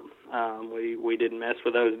not hunt them. We didn't mess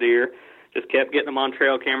with those deer. Just kept getting them on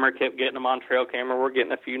trail camera, We're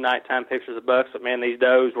getting a few nighttime pictures of bucks, but, man, these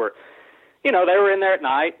does were, they were in there at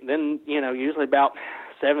night. Then, usually about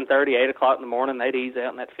 7:30, 8 o'clock in the morning, they'd ease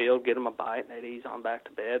out in that field, get them a bite, and they'd ease on back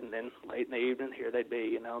to bed. And then late in the evening, here they'd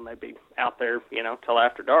be, and they'd be out there, till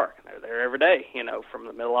after dark. And they're there every day, from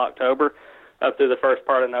the middle of October up through the first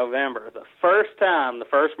part of November. The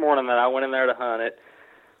first morning that I went in there to hunt it,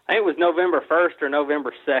 I think it was November 1st or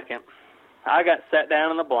November 2nd, I got sat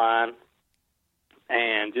down in the blind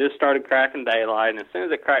and just started cracking daylight. And as soon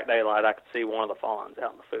as it cracked daylight, I could see one of the fawns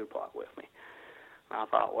out in the food plot with me. And I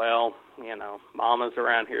thought, well, Mama's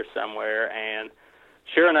around here somewhere. And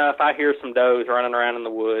sure enough, I hear some does running around in the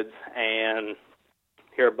woods and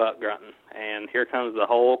hear a buck grunting. And here comes the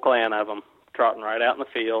whole clan of them trotting right out in the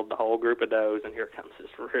field, the whole group of does, and here comes this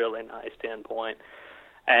really nice 10-point.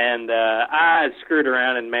 And I screwed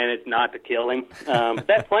around and managed not to kill him.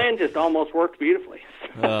 That plan just almost worked beautifully.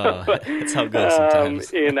 That's how it goes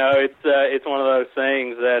sometimes. It's one of those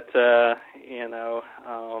things that,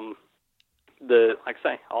 like I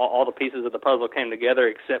say, all the pieces of the puzzle came together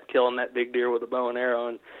except killing that big deer with a bow and arrow,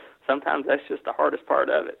 and sometimes that's just the hardest part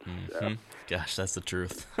of it. Mm-hmm. So. Gosh, that's the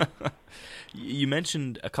truth. You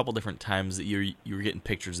mentioned a couple different times that you were getting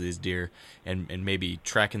pictures of these deer and maybe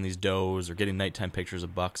tracking these does or getting nighttime pictures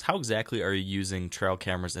of bucks. How exactly are you using trail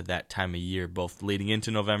cameras at that time of year, both leading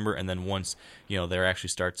into November and then once there actually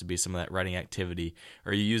starts to be some of that rutting activity?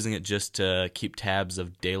 Are you using it just to keep tabs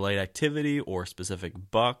of daylight activity or specific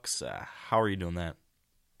bucks? How are you doing that?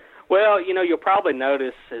 Well, you'll probably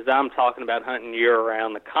notice as I'm talking about hunting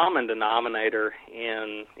year-round, the common denominator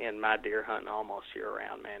in my deer hunting almost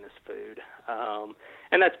year-round, man, is food.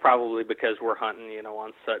 And that's probably because we're hunting,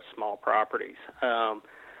 on such small properties.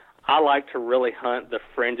 I like to really hunt the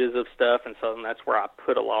fringes of stuff, and so that's where I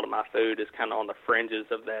put a lot of my food, is kind of on the fringes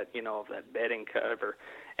of that, of that bedding cover.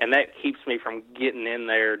 And that keeps me from getting in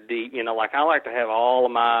there deep. Like I like to have all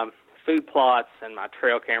of my food plots and my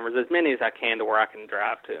trail cameras, as many as I can, to where I can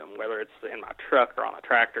drive to them, whether it's in my truck or on a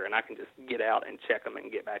tractor, and I can just get out and check them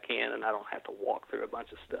and get back in, and I don't have to walk through a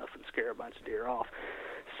bunch of stuff and scare a bunch of deer off.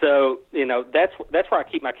 So, that's where I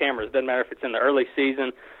keep my cameras. It doesn't matter if it's in the early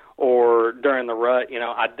season or during the rut,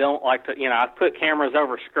 I don't like to, I put cameras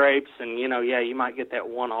over scrapes, and, you might get that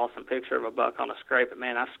one awesome picture of a buck on a scrape, but,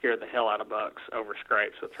 man, I've scared the hell out of bucks over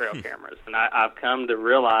scrapes with trail cameras. And I've come to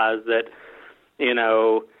realize that,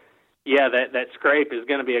 that scrape is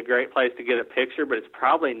going to be a great place to get a picture, but it's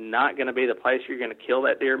probably not going to be the place you're going to kill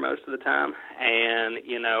that deer most of the time. And,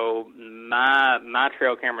 my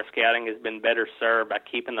trail camera scouting has been better served by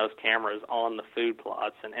keeping those cameras on the food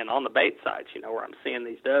plots and on the bait sites, where I'm seeing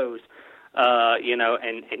these does. You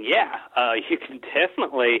can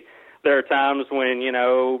definitely, there are times when,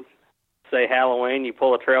 say Halloween, you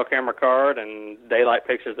pull a trail camera card and daylight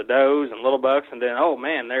pictures of does and little bucks, and then, oh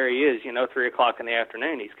man, there he is, 3 o'clock in the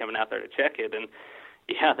afternoon, he's coming out there to check it. And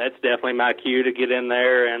yeah, that's definitely my cue to get in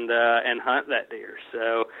there and hunt that deer.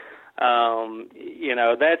 So,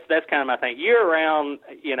 that's kind of my thing. Year round,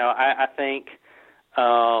 I think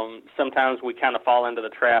sometimes we kind of fall into the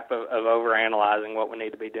trap of overanalyzing what we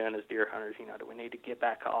need to be doing as deer hunters. Do we need to get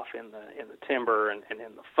back off in the timber and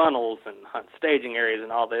in the funnels and hunt staging areas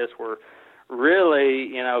and all this? We're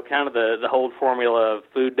really, kind of the whole formula of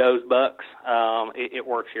food, does, bucks. It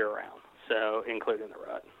works year round, so including the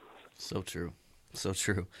rut. So true.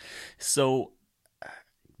 So,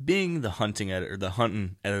 being the hunting editor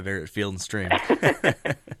at Field and Stream,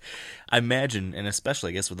 I imagine, and especially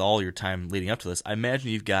I guess with all your time leading up to this, I imagine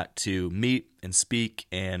you've got to meet and speak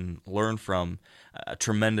and learn from a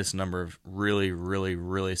tremendous number of really, really,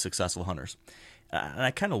 really successful hunters. And I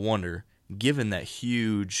kind of wonder, given that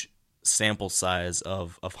huge sample size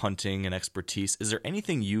of hunting and expertise, is there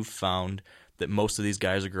anything you've found that most of these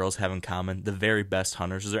guys or girls have in common, the very best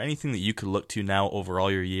hunters? Is there anything that you could look to now over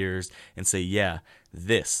all your years and say, yeah,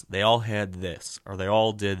 they all had this, or they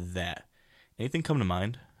all did that? Anything come to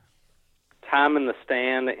mind? Time in the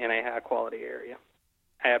stand in a high-quality area.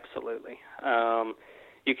 Absolutely.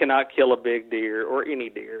 You cannot kill a big deer or any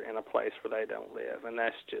deer in a place where they don't live, and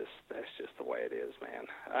that's just the way it is, man.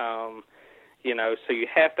 So you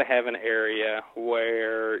have to have an area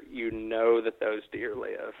where that those deer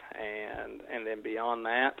live, and then beyond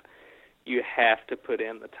that, you have to put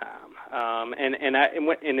in the time. And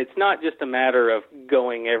it's not just a matter of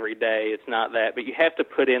going every day. It's not that, but you have to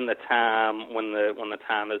put in the time when the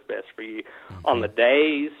time is best for you. Mm-hmm. On the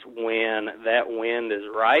days when that wind is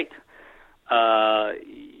right,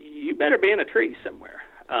 you better be in a tree somewhere.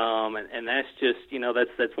 And that's just,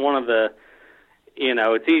 that's one of the,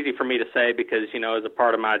 it's easy for me to say because, as a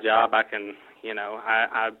part of my job, I can,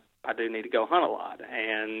 I do need to go hunt a lot,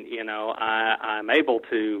 and I'm able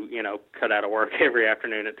to cut out of work every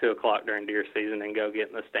afternoon at 2:00 during deer season and go get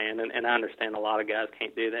in the stand, and I understand a lot of guys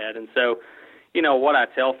can't do that. And so what I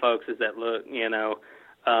tell folks is that, look,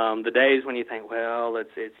 the days when you think, well,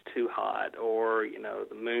 it's too hot, or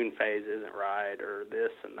the moon phase isn't right, or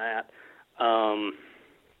this and that,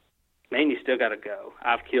 man, you still got to go.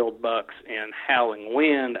 I've killed bucks in howling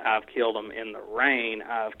wind. I've killed them in the rain.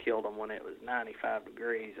 I've killed them when it was 95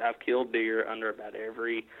 degrees. I've killed deer under about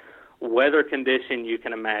every weather condition you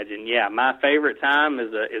can imagine. Yeah, my favorite time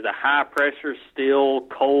is a high pressure, still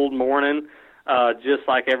cold morning, just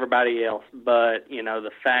like everybody else. But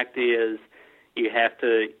the fact is, you have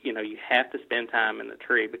to spend time in the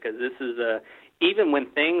tree, because this is even when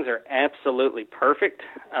things are absolutely perfect,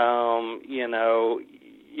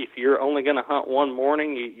 if you're only going to hunt one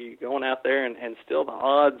morning, you're going out there, and still the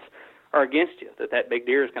odds are against you that big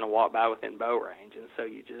deer is going to walk by within bow range, and so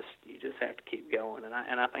you just have to keep going. And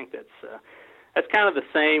I think that's kind of the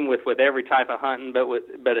same with every type of hunting,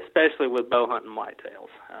 but especially with bow hunting whitetails.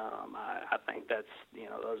 I think that's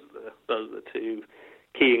those are the two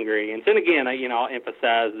key ingredients. And again, I'll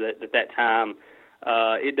emphasize that time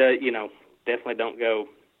it does definitely don't go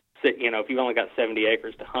sit. If you've only got 70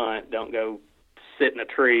 acres to hunt, don't go sit in a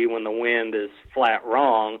tree when the wind is flat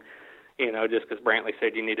wrong, just because Brantley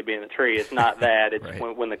said you need to be in the tree. It's not that. It's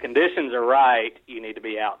right. when the conditions are right, you need to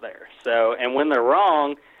be out there. So, and when they're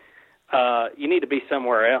wrong, you need to be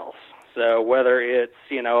somewhere else. So whether it's,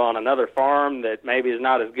 on another farm that maybe is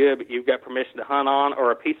not as good, but you've got permission to hunt on,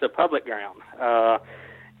 or a piece of public ground,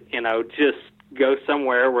 just go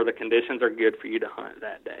somewhere where the conditions are good for you to hunt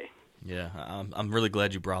that day. Yeah, I'm really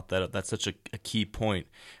glad you brought that up. That's such a key point.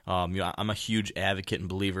 I'm a huge advocate and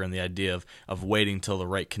believer in the idea of waiting till the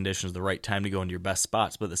right conditions, the right time to go into your best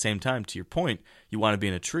spots. But at the same time, to your point, you want to be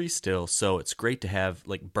in a tree still. So it's great to have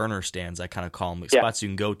like burner stands, I kind of call them, spots you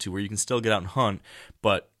can go to where you can still get out and hunt.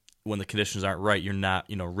 But when the conditions aren't right, you're not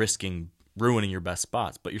risking ruining your best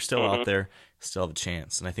spots, but you're still out there, still have a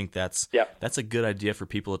chance. And I think that's a good idea for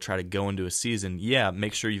people to try to go into a season. Yeah,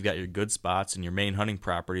 make sure you've got your good spots and your main hunting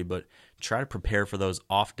property, but try to prepare for those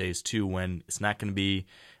off days too, when it's not going to be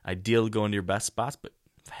ideal to go into your best spots, but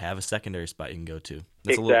have a secondary spot you can go to.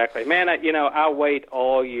 Exactly. Man, I wait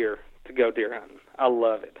all year to go deer hunting. I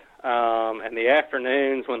love it. And the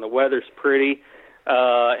afternoons when the weather's pretty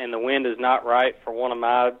and the wind is not right for one of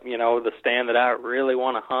my, the stand that I really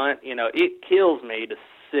want to hunt, it kills me to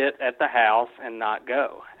sit at the house and not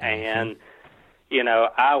go. And,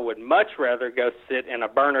 I would much rather go sit in a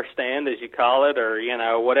burner stand, as you call it, or,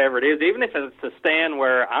 whatever it is, even if it's a stand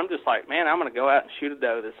where I'm just like, man, I'm going to go out and shoot a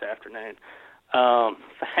doe this afternoon.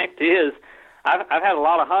 Fact is, I've had a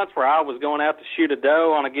lot of hunts where I was going out to shoot a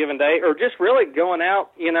doe on a given day, or just really going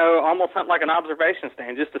out, almost hunting like an observation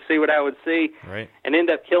stand just to see what I would see, right, and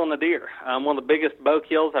end up killing the deer. One of the biggest bow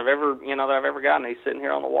kills I've ever gotten. He's sitting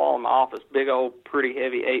here on the wall in my office, big old, pretty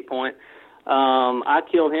heavy 8-point. I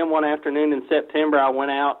killed him one afternoon in September. I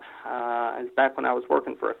went out, it was back when I was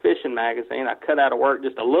working for a fishing magazine. I cut out of work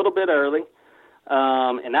just a little bit early.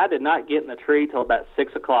 And I did not get in the tree till about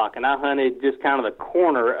 6 o'clock, and I hunted just kind of the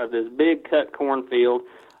corner of this big cut cornfield,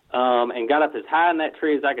 and got up as high in that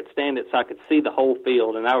tree as I could stand it so I could see the whole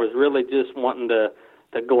field. And I was really just wanting to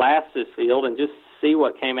glass this field and just see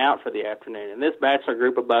what came out for the afternoon. And this bachelor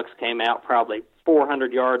group of bucks came out probably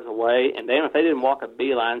 400 yards away, and damn if they didn't walk a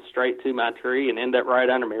beeline straight to my tree and end up right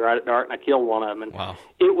under me right at dark, and I killed one of them. And wow.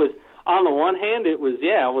 It was, on the one hand, I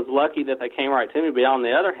was lucky that they came right to me, but on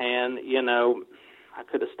the other hand, I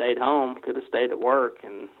could have stayed home, could have stayed at work,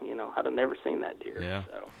 and, I'd have never seen that deer. Yeah.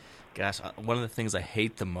 So. Gosh, one of the things I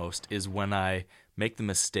hate the most is when I make the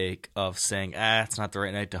mistake of saying, it's not the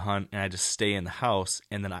right night to hunt, and I just stay in the house,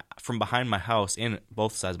 and then from behind my house, and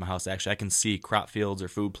both sides of my house, actually, I can see crop fields or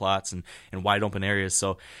food plots and wide open areas,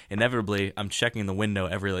 so inevitably, I'm checking the window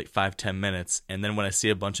every 5-10 minutes, and then when I see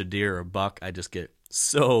a bunch of deer or a buck, I just get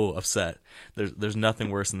so upset. There's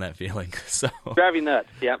nothing worse than that feeling. So drive you nuts.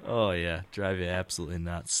 Yep. Oh yeah, drive you absolutely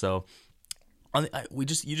nuts. So you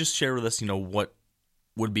just shared with us, what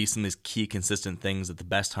would be some of these key consistent things that the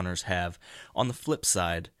best hunters have. On the flip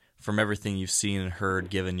side, from everything you've seen and heard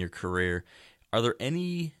given your career, are there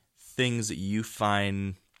any things that you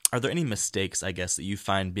find, are there any mistakes, I guess, that you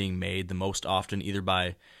find being made the most often, either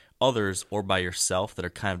by others or by yourself, that are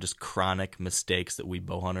kind of just chronic mistakes that we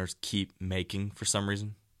bow hunters keep making for some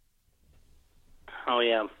reason? Oh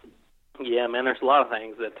yeah, man. There's a lot of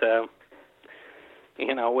things that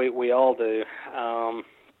we all do.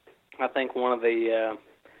 I think one of the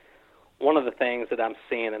things that I'm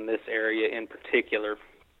seeing in this area in particular,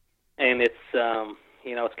 and it's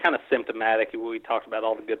it's kind of symptomatic. We talked about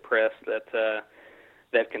all the good press that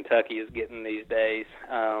Kentucky is getting these days.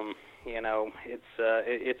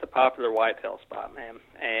 It's a popular whitetail spot, man,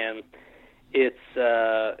 and it's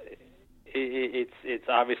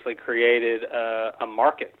obviously created a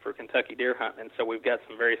market for Kentucky deer hunting. And so we've got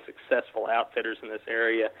some very successful outfitters in this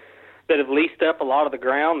area that have leased up a lot of the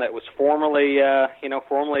ground that was formerly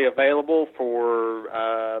available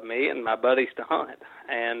for me and my buddies to hunt.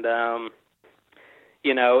 And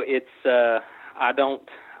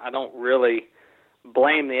I don't really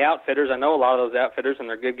blame the outfitters. I know a lot of those outfitters, and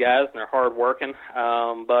they're good guys and they're hard working.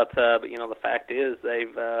 But the fact is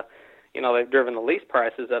they've driven the lease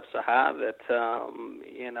prices up so high that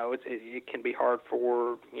it can be hard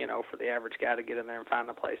for the average guy to get in there and find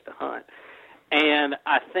a place to hunt. And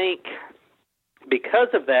I think because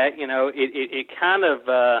of that, it kind of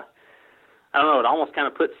I don't know, it almost kind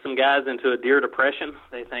of puts some guys into a deer depression.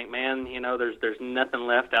 They think, man, there's nothing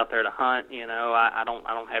left out there to hunt. I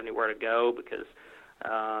don't have anywhere to go because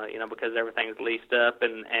everything's leased up,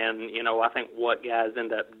 and I think what guys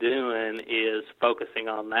end up doing is focusing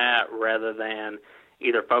on that rather than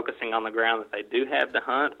either focusing on the ground that they do have to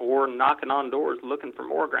hunt or knocking on doors looking for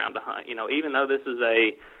more ground to hunt. Even though this is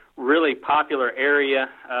a really popular area,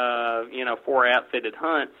 for outfitted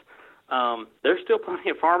hunts, there's still plenty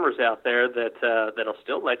of farmers out there that'll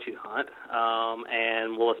still let you hunt,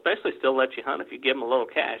 and will especially still let you hunt if you give them a little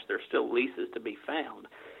cash. There's still leases to be found.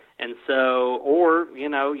 And so, or, you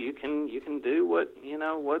can do what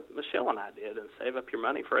Michelle and I did and save up your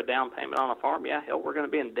money for a down payment on a farm. Yeah, hell, we're going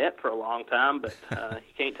to be in debt for a long time, but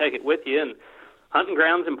you can't take it with you. And hunting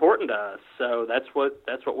ground's important to us, so that's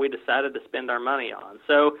what we decided to spend our money on.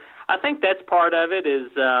 So I think that's part of it.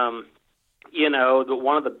 Is one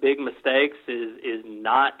of the big mistakes is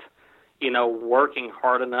not working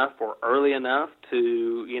hard enough or early enough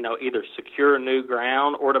to either secure new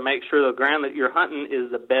ground or to make sure the ground that you're hunting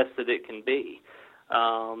is the best that it can be.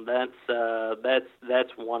 That's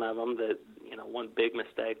one of them, that one big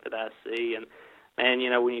mistake that I see. And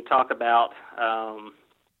when you talk about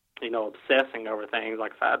obsessing over things,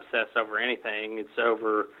 like if I obsess over anything, it's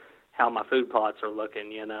over how my food plots are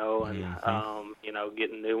looking, and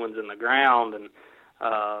getting new ones in the ground. And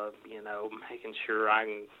making sure I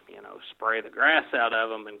can, spray the grass out of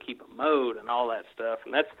them and keep them mowed and all that stuff.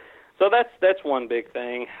 And that's one big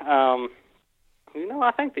thing.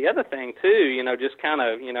 I think the other thing too, just kind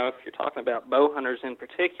of, if you're talking about bow hunters in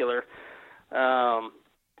particular,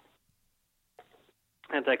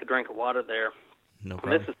 and take a drink of water there. No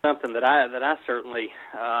problem. This is something that I certainly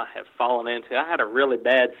have fallen into. I had a really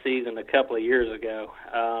bad season a couple of years ago,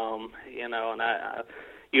 and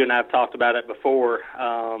you and I have talked about it before,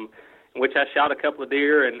 in which I shot a couple of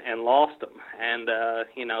deer and lost them, and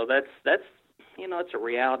that's it's a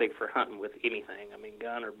reality for hunting with anything. I mean,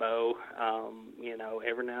 gun or bow,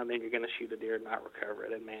 every now and then you're going to shoot a deer and not recover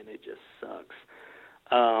it, and man, it just sucks.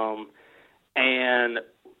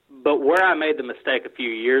 But where I made the mistake a few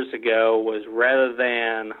years ago was rather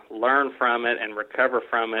than learn from it and recover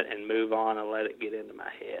from it and move on and let it get into my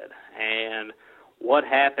head. And what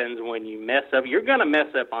happens when you mess up? You're going to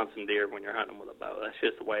mess up on some deer when you're hunting with a bow. That's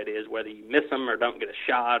just the way it is. Whether you miss them or don't get a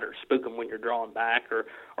shot or spook them when you're drawing back or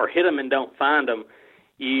hit them and don't find them,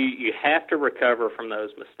 you have to recover from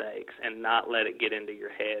those mistakes and not let it get into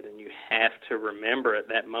your head. And you have to remember at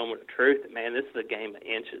that moment of truth that, man, this is a game of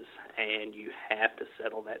inches, and you have to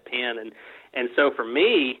settle that pin. And so for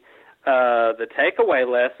me, the takeaway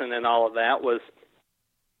lesson in all of that was,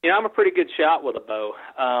 I'm a pretty good shot with a bow.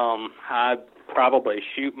 I probably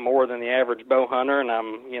shoot more than the average bow hunter, and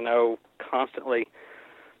I'm, constantly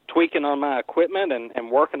tweaking on my equipment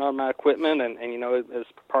and working on my equipment, and as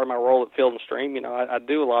part of my role at Field and Stream, I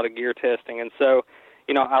do a lot of gear testing, and so,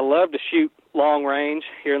 I love to shoot long range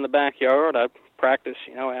here in the backyard. I practice,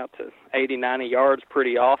 out to 80, 90 yards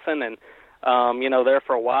pretty often, and, there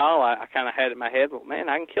for a while, I kind of had it in my head, well, man,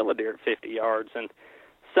 I can kill a deer at 50 yards, and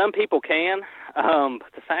some people can,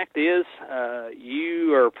 but the fact is,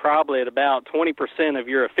 you are probably at about 20% of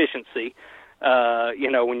your efficiency,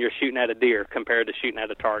 when you're shooting at a deer compared to shooting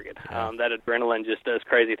at a target. That adrenaline just does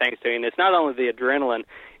crazy things to you. And it's not only the adrenaline,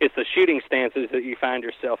 it's the shooting stances that you find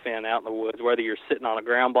yourself in out in the woods, whether you're sitting on a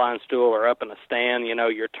ground blind stool or up in a stand.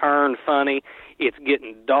 You're turned funny. It's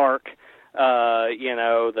getting dark.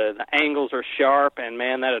 The angles are sharp, and,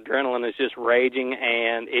 man, that adrenaline is just raging,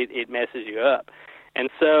 and it messes you up. And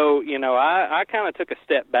so, I kind of took a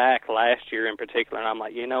step back last year in particular, and I'm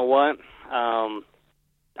like, you know what?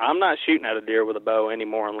 I'm not shooting at a deer with a bow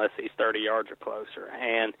anymore unless he's 30 yards or closer.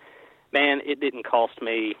 And, man, it didn't cost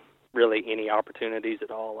me really any opportunities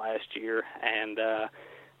at all last year. And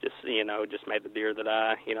just made the deer that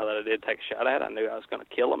I did take a shot at. I knew I was going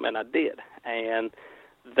to kill him, and I did. And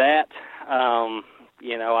that,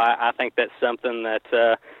 I think that's something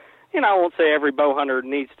that I won't say every bow hunter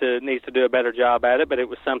needs to do a better job at it, but it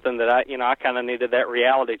was something that I kind of needed that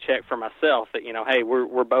reality check for myself that, hey,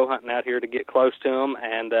 we're bow hunting out here to get close to them,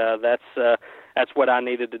 and that's what I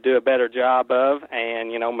needed to do a better job of,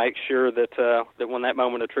 and, make sure that when that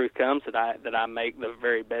moment of truth comes that I make the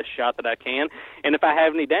very best shot that I can. And if I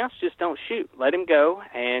have any doubts, just don't shoot. Let him go,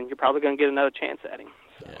 and you're probably going to get another chance at him.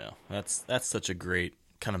 So. Yeah, that's such a great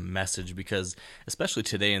kind of message, because especially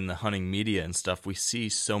today in the hunting media and stuff, we see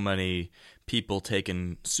so many people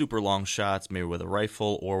taking super long shots, maybe with a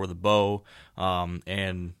rifle or with a bow,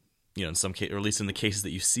 and in some case, or at least in the cases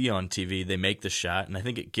that you see on TV, they make the shot, and I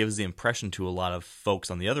think it gives the impression to a lot of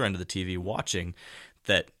folks on the other end of the TV watching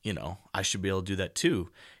that I should be able to do that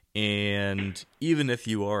too. And even if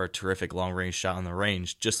you are a terrific long range shot on the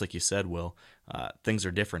range, just like you said, Will, things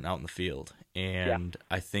are different out in the field, and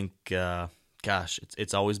I think. Gosh,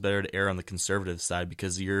 it's always better to err on the conservative side,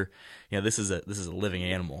 because this is a living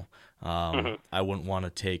animal. I wouldn't want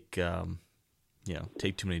to take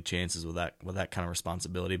too many chances with that kind of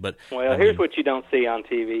responsibility. But here's what you don't see on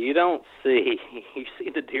TV. You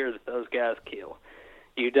see the deer that those guys kill.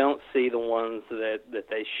 You don't see the ones that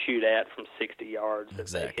they shoot at from 60 yards that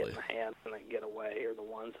they hit in the hands and they get away, or the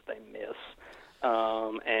ones that they miss.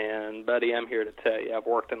 And, buddy, I'm here to tell you, I've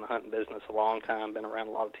worked in the hunting business a long time, been around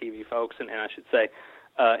a lot of TV folks, and I should say,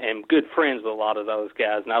 am good friends with a lot of those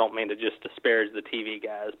guys. And I don't mean to just disparage the TV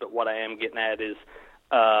guys, but what I am getting at is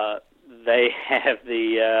they have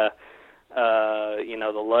the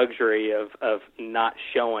luxury of not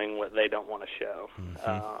showing what they don't want to show.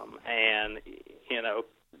 Mm-hmm. And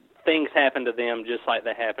things happen to them just like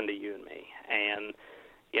they happen to you and me. And,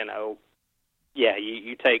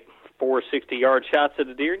 you take 4 60-yard shots at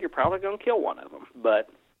a deer, you're probably going to kill one of them. But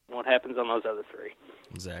what happens on those other 3?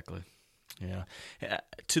 Exactly. Yeah.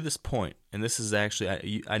 To this point, and this is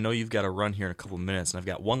actually, I know you've got to run here in a couple of minutes, and I've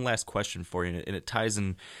got one last question for you, and it ties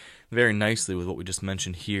in very nicely with what we just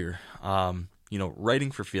mentioned here.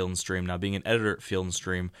 Writing for Field and Stream, now being an editor at Field and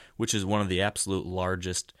Stream, which is one of the absolute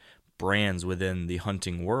largest brands within the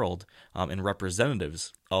hunting world and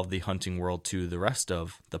representatives of the hunting world to the rest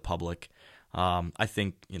of the public. I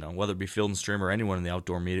think, whether it be Field and Stream or anyone in the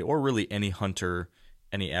outdoor media, or really any hunter,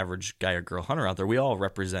 any average guy or girl hunter out there, we all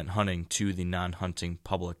represent hunting to the non-hunting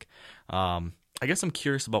public. I guess I'm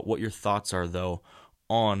curious about what your thoughts are, though,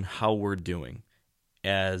 on how we're doing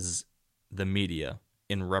as the media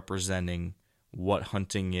in representing what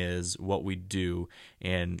hunting is, what we do,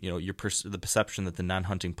 and the perception that the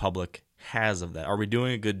non-hunting public has of that. Are we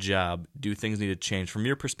doing a good job? Do things need to change? From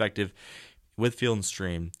your perspective, with Field and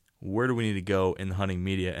Stream, where do we need to go in the hunting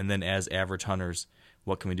media? And then as average hunters,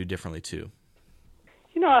 what can we do differently too?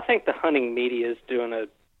 I think the hunting media is doing a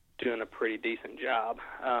pretty decent job.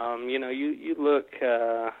 You look,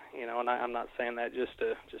 and I'm not saying that just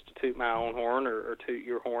to toot my own horn or toot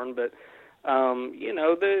your horn, but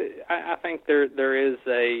I think there is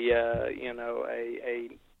a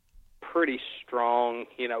pretty strong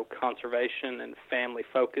conservation and family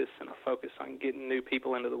focus, and a focus on getting new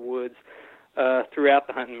people into the woods throughout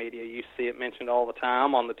the hunting media. You see it mentioned all the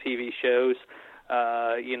time on the TV shows.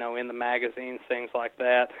 In the magazines, things like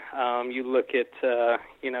that. You look at,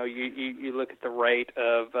 you look at the rate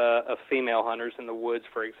of female hunters in the woods,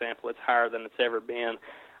 for example. It's higher than it's ever been.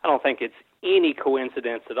 I don't think it's any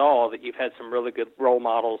coincidence at all that you've had some really good role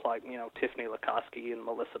models like, Tiffany Lukoski and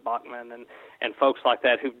Melissa Bachman and folks like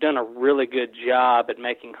that who've done a really good job at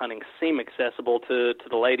making hunting seem accessible to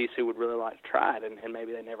the ladies who would really like to try it, and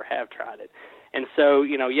maybe they never have tried it. And so,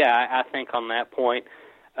 I think on that point,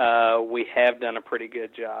 we have done a pretty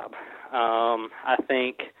good job. I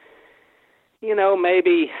think,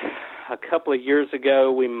 maybe a couple of years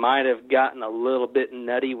ago we might have gotten a little bit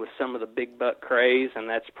nutty with some of the big buck craze, and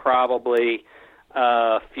that's probably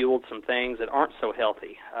fueled some things that aren't so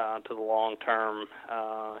healthy to the long term,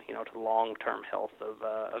 to the long term health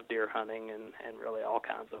of deer hunting and really all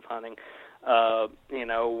kinds of hunting.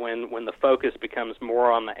 When the focus becomes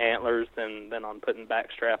more on the antlers than on putting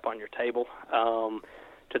backstrap on your table.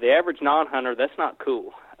 To the average non-hunter, that's not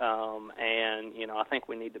cool, and I think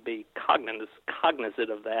we need to be cognizant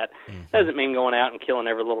of that. Mm-hmm. Doesn't mean going out and killing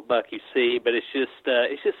every little buck you see, but it's just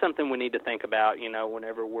something we need to think about.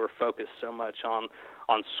 Whenever we're focused so much on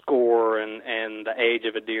score and the age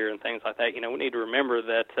of a deer and things like that, we need to remember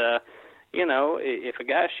that if a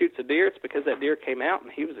guy shoots a deer, it's because that deer came out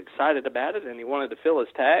and he was excited about it and he wanted to fill his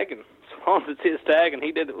tag, and as long as it's his tag and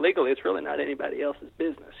he did it legally, it's really not anybody else's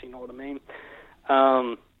business. You know what I mean?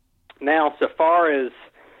 Now, so far as,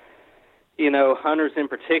 hunters in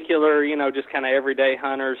particular, just kind of everyday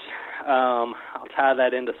hunters, I'll tie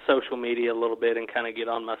that into social media a little bit and kind of get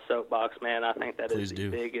on my soapbox, man. I think that Please is do.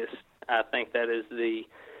 the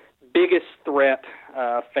biggest threat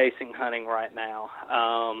facing hunting right now.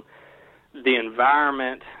 The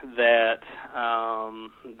environment that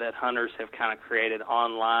hunters have kind of created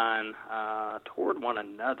online toward one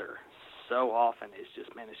another so often is just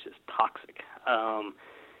toxic.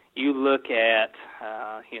 You look at,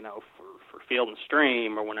 for Field and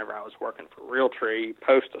Stream, or whenever I was working for Realtree, you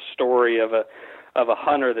post a story of a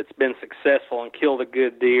hunter that's been successful and killed a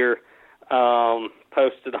good deer,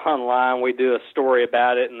 posted online. We do a story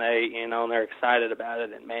about it, and they're excited about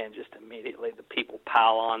it, and man, just immediately the people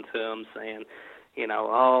pile on to them saying,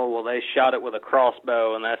 they shot it with a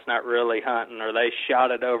crossbow and that's not really hunting, or they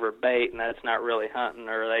shot it over bait and that's not really hunting,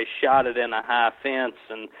 or they shot it in a high fence,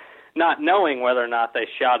 and not knowing whether or not they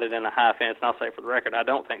shot it in a high fence. And I'll say for the record, I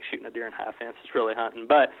don't think shooting a deer in a high fence is really hunting,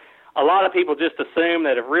 but a lot of people just assume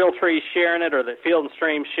that if Realtree's sharing it or that Field and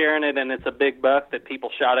Stream's sharing it and it's a big buck, that people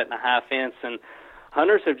shot it in a high fence. And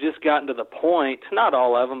hunters have just gotten to the point, not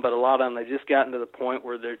all of them, but a lot of them, they've just gotten to the point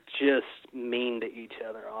where they're just mean to each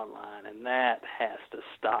other online, and that has to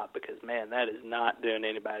stop because, man, that is not doing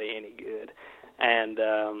anybody any good. And,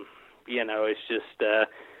 it's just,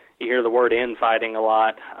 you hear the word infighting a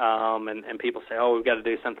lot, and people say, we've got to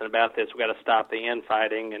do something about this, we've got to stop the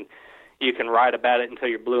infighting, and you can write about it until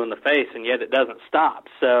you're blue in the face, and yet it doesn't stop.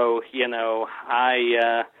 So,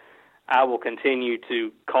 I will continue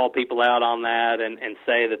to call people out on that and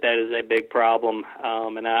say that is a big problem.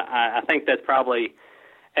 And I think that's probably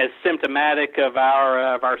as symptomatic of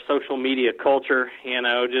our social media culture,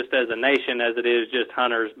 just as a nation as it is just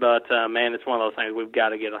hunters. But, man, it's one of those things we've got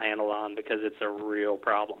to get a handle on because it's a real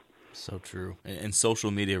problem. So true. And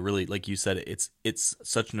social media really, like you said, it's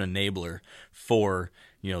such an enabler for,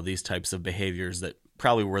 these types of behaviors that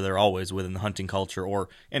probably were there always within the hunting culture or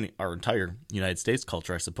our entire United States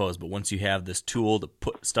culture, I suppose. But once you have this tool to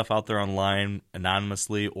put stuff out there online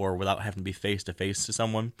anonymously or without having to be face-to-face to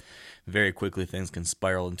someone, very quickly things can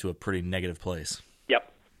spiral into a pretty negative place.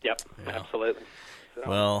 Yep, Yeah. Absolutely. So.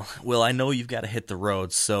 Well, Will, I know you've got to hit the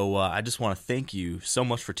road, so I just want to thank you so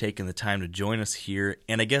much for taking the time to join us here.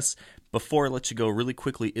 And I guess before I let you go really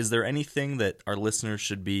quickly, is there anything that our listeners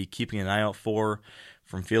should be keeping an eye out for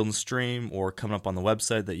from Field and Stream or coming up on the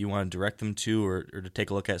website that you want to direct them to or to take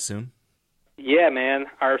a look at soon? Yeah, man,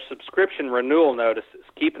 our subscription renewal notices.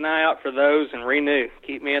 Keep an eye out for those and renew.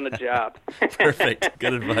 Keep me in the job. Perfect.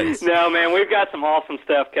 Good advice. No, man, we've got some awesome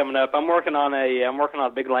stuff coming up. I'm working on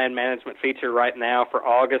a big land management feature right now for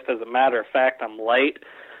August. As a matter of fact, I'm late.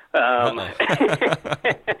 Got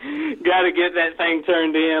to get that thing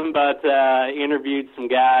turned in, but interviewed some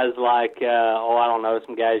guys like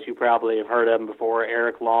some guys you probably have heard of them before,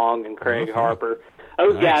 Eric Long and Craig Harper.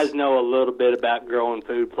 Those guys know a little bit about growing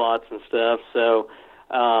food plots and stuff, so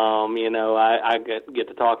I get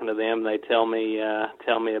to talking to them. They tell me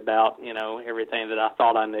about everything that I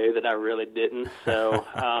thought I knew that I really didn't. So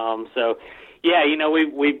yeah,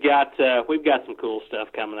 we've got some cool stuff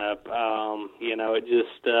coming up. It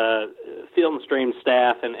just Field and Stream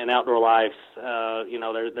staff and Outdoor Life's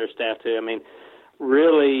their staff too. I mean,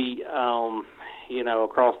 really.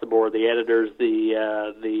 Across the board, the editors,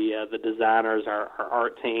 the designers, our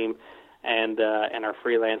art team, and our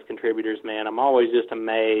freelance contributors. Man, I'm always just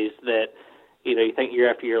amazed that you think year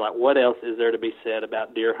after year, like, what else is there to be said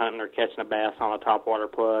about deer hunting or catching a bass on a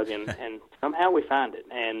topwater plug, and somehow we find it,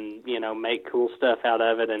 and make cool stuff out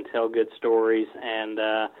of it and tell good stories, and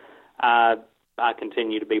I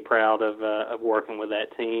continue to be proud of working with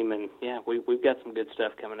that team, and yeah, we've got some good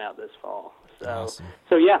stuff coming out this fall. Awesome.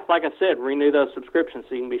 So yeah, like I said, renew those subscriptions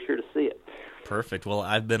so you can be sure to see it. Perfect. Well,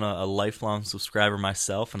 I've been a lifelong subscriber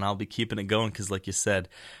myself, and I'll be keeping it going because, like you said,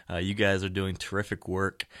 you guys are doing terrific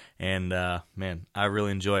work, and man, I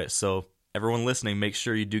really enjoy it. So everyone listening, make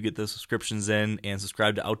sure you do get those subscriptions in and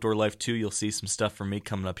subscribe to Outdoor Life too. You'll see some stuff from me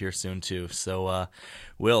coming up here soon too. So,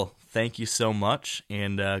 Will, thank you so much,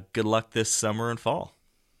 and good luck this summer and fall.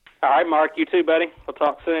 All right, Mark, you too, buddy. We'll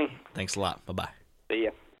talk soon. Thanks a lot. Bye-bye. See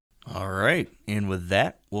ya. All right, and with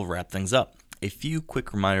that, we'll wrap things up. A few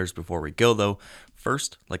quick reminders before we go, though.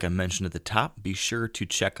 First, like I mentioned at the top, be sure to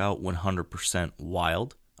check out 100%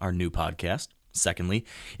 Wild, our new podcast. Secondly,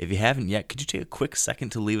 if you haven't yet, could you take a quick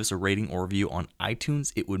second to leave us a rating or review on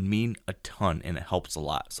iTunes? It would mean a ton, and it helps a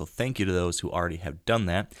lot. So thank you to those who already have done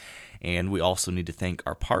that. And we also need to thank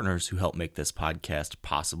our partners who help make this podcast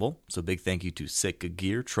possible. So big thank you to Sitka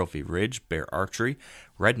Gear, Trophy Ridge, Bear Archery,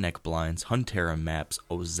 Redneck Blinds, Huntera Maps,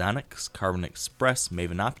 Ozonics, Carbon Express,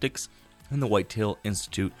 Maven Optics, and the Whitetail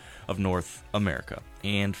Institute of North America.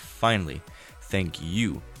 And finally, thank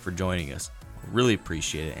you for joining us. Really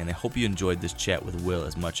appreciate it, and I hope you enjoyed this chat with Will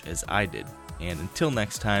as much as I did. And until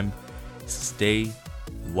next time, stay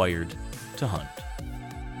wired to hunt.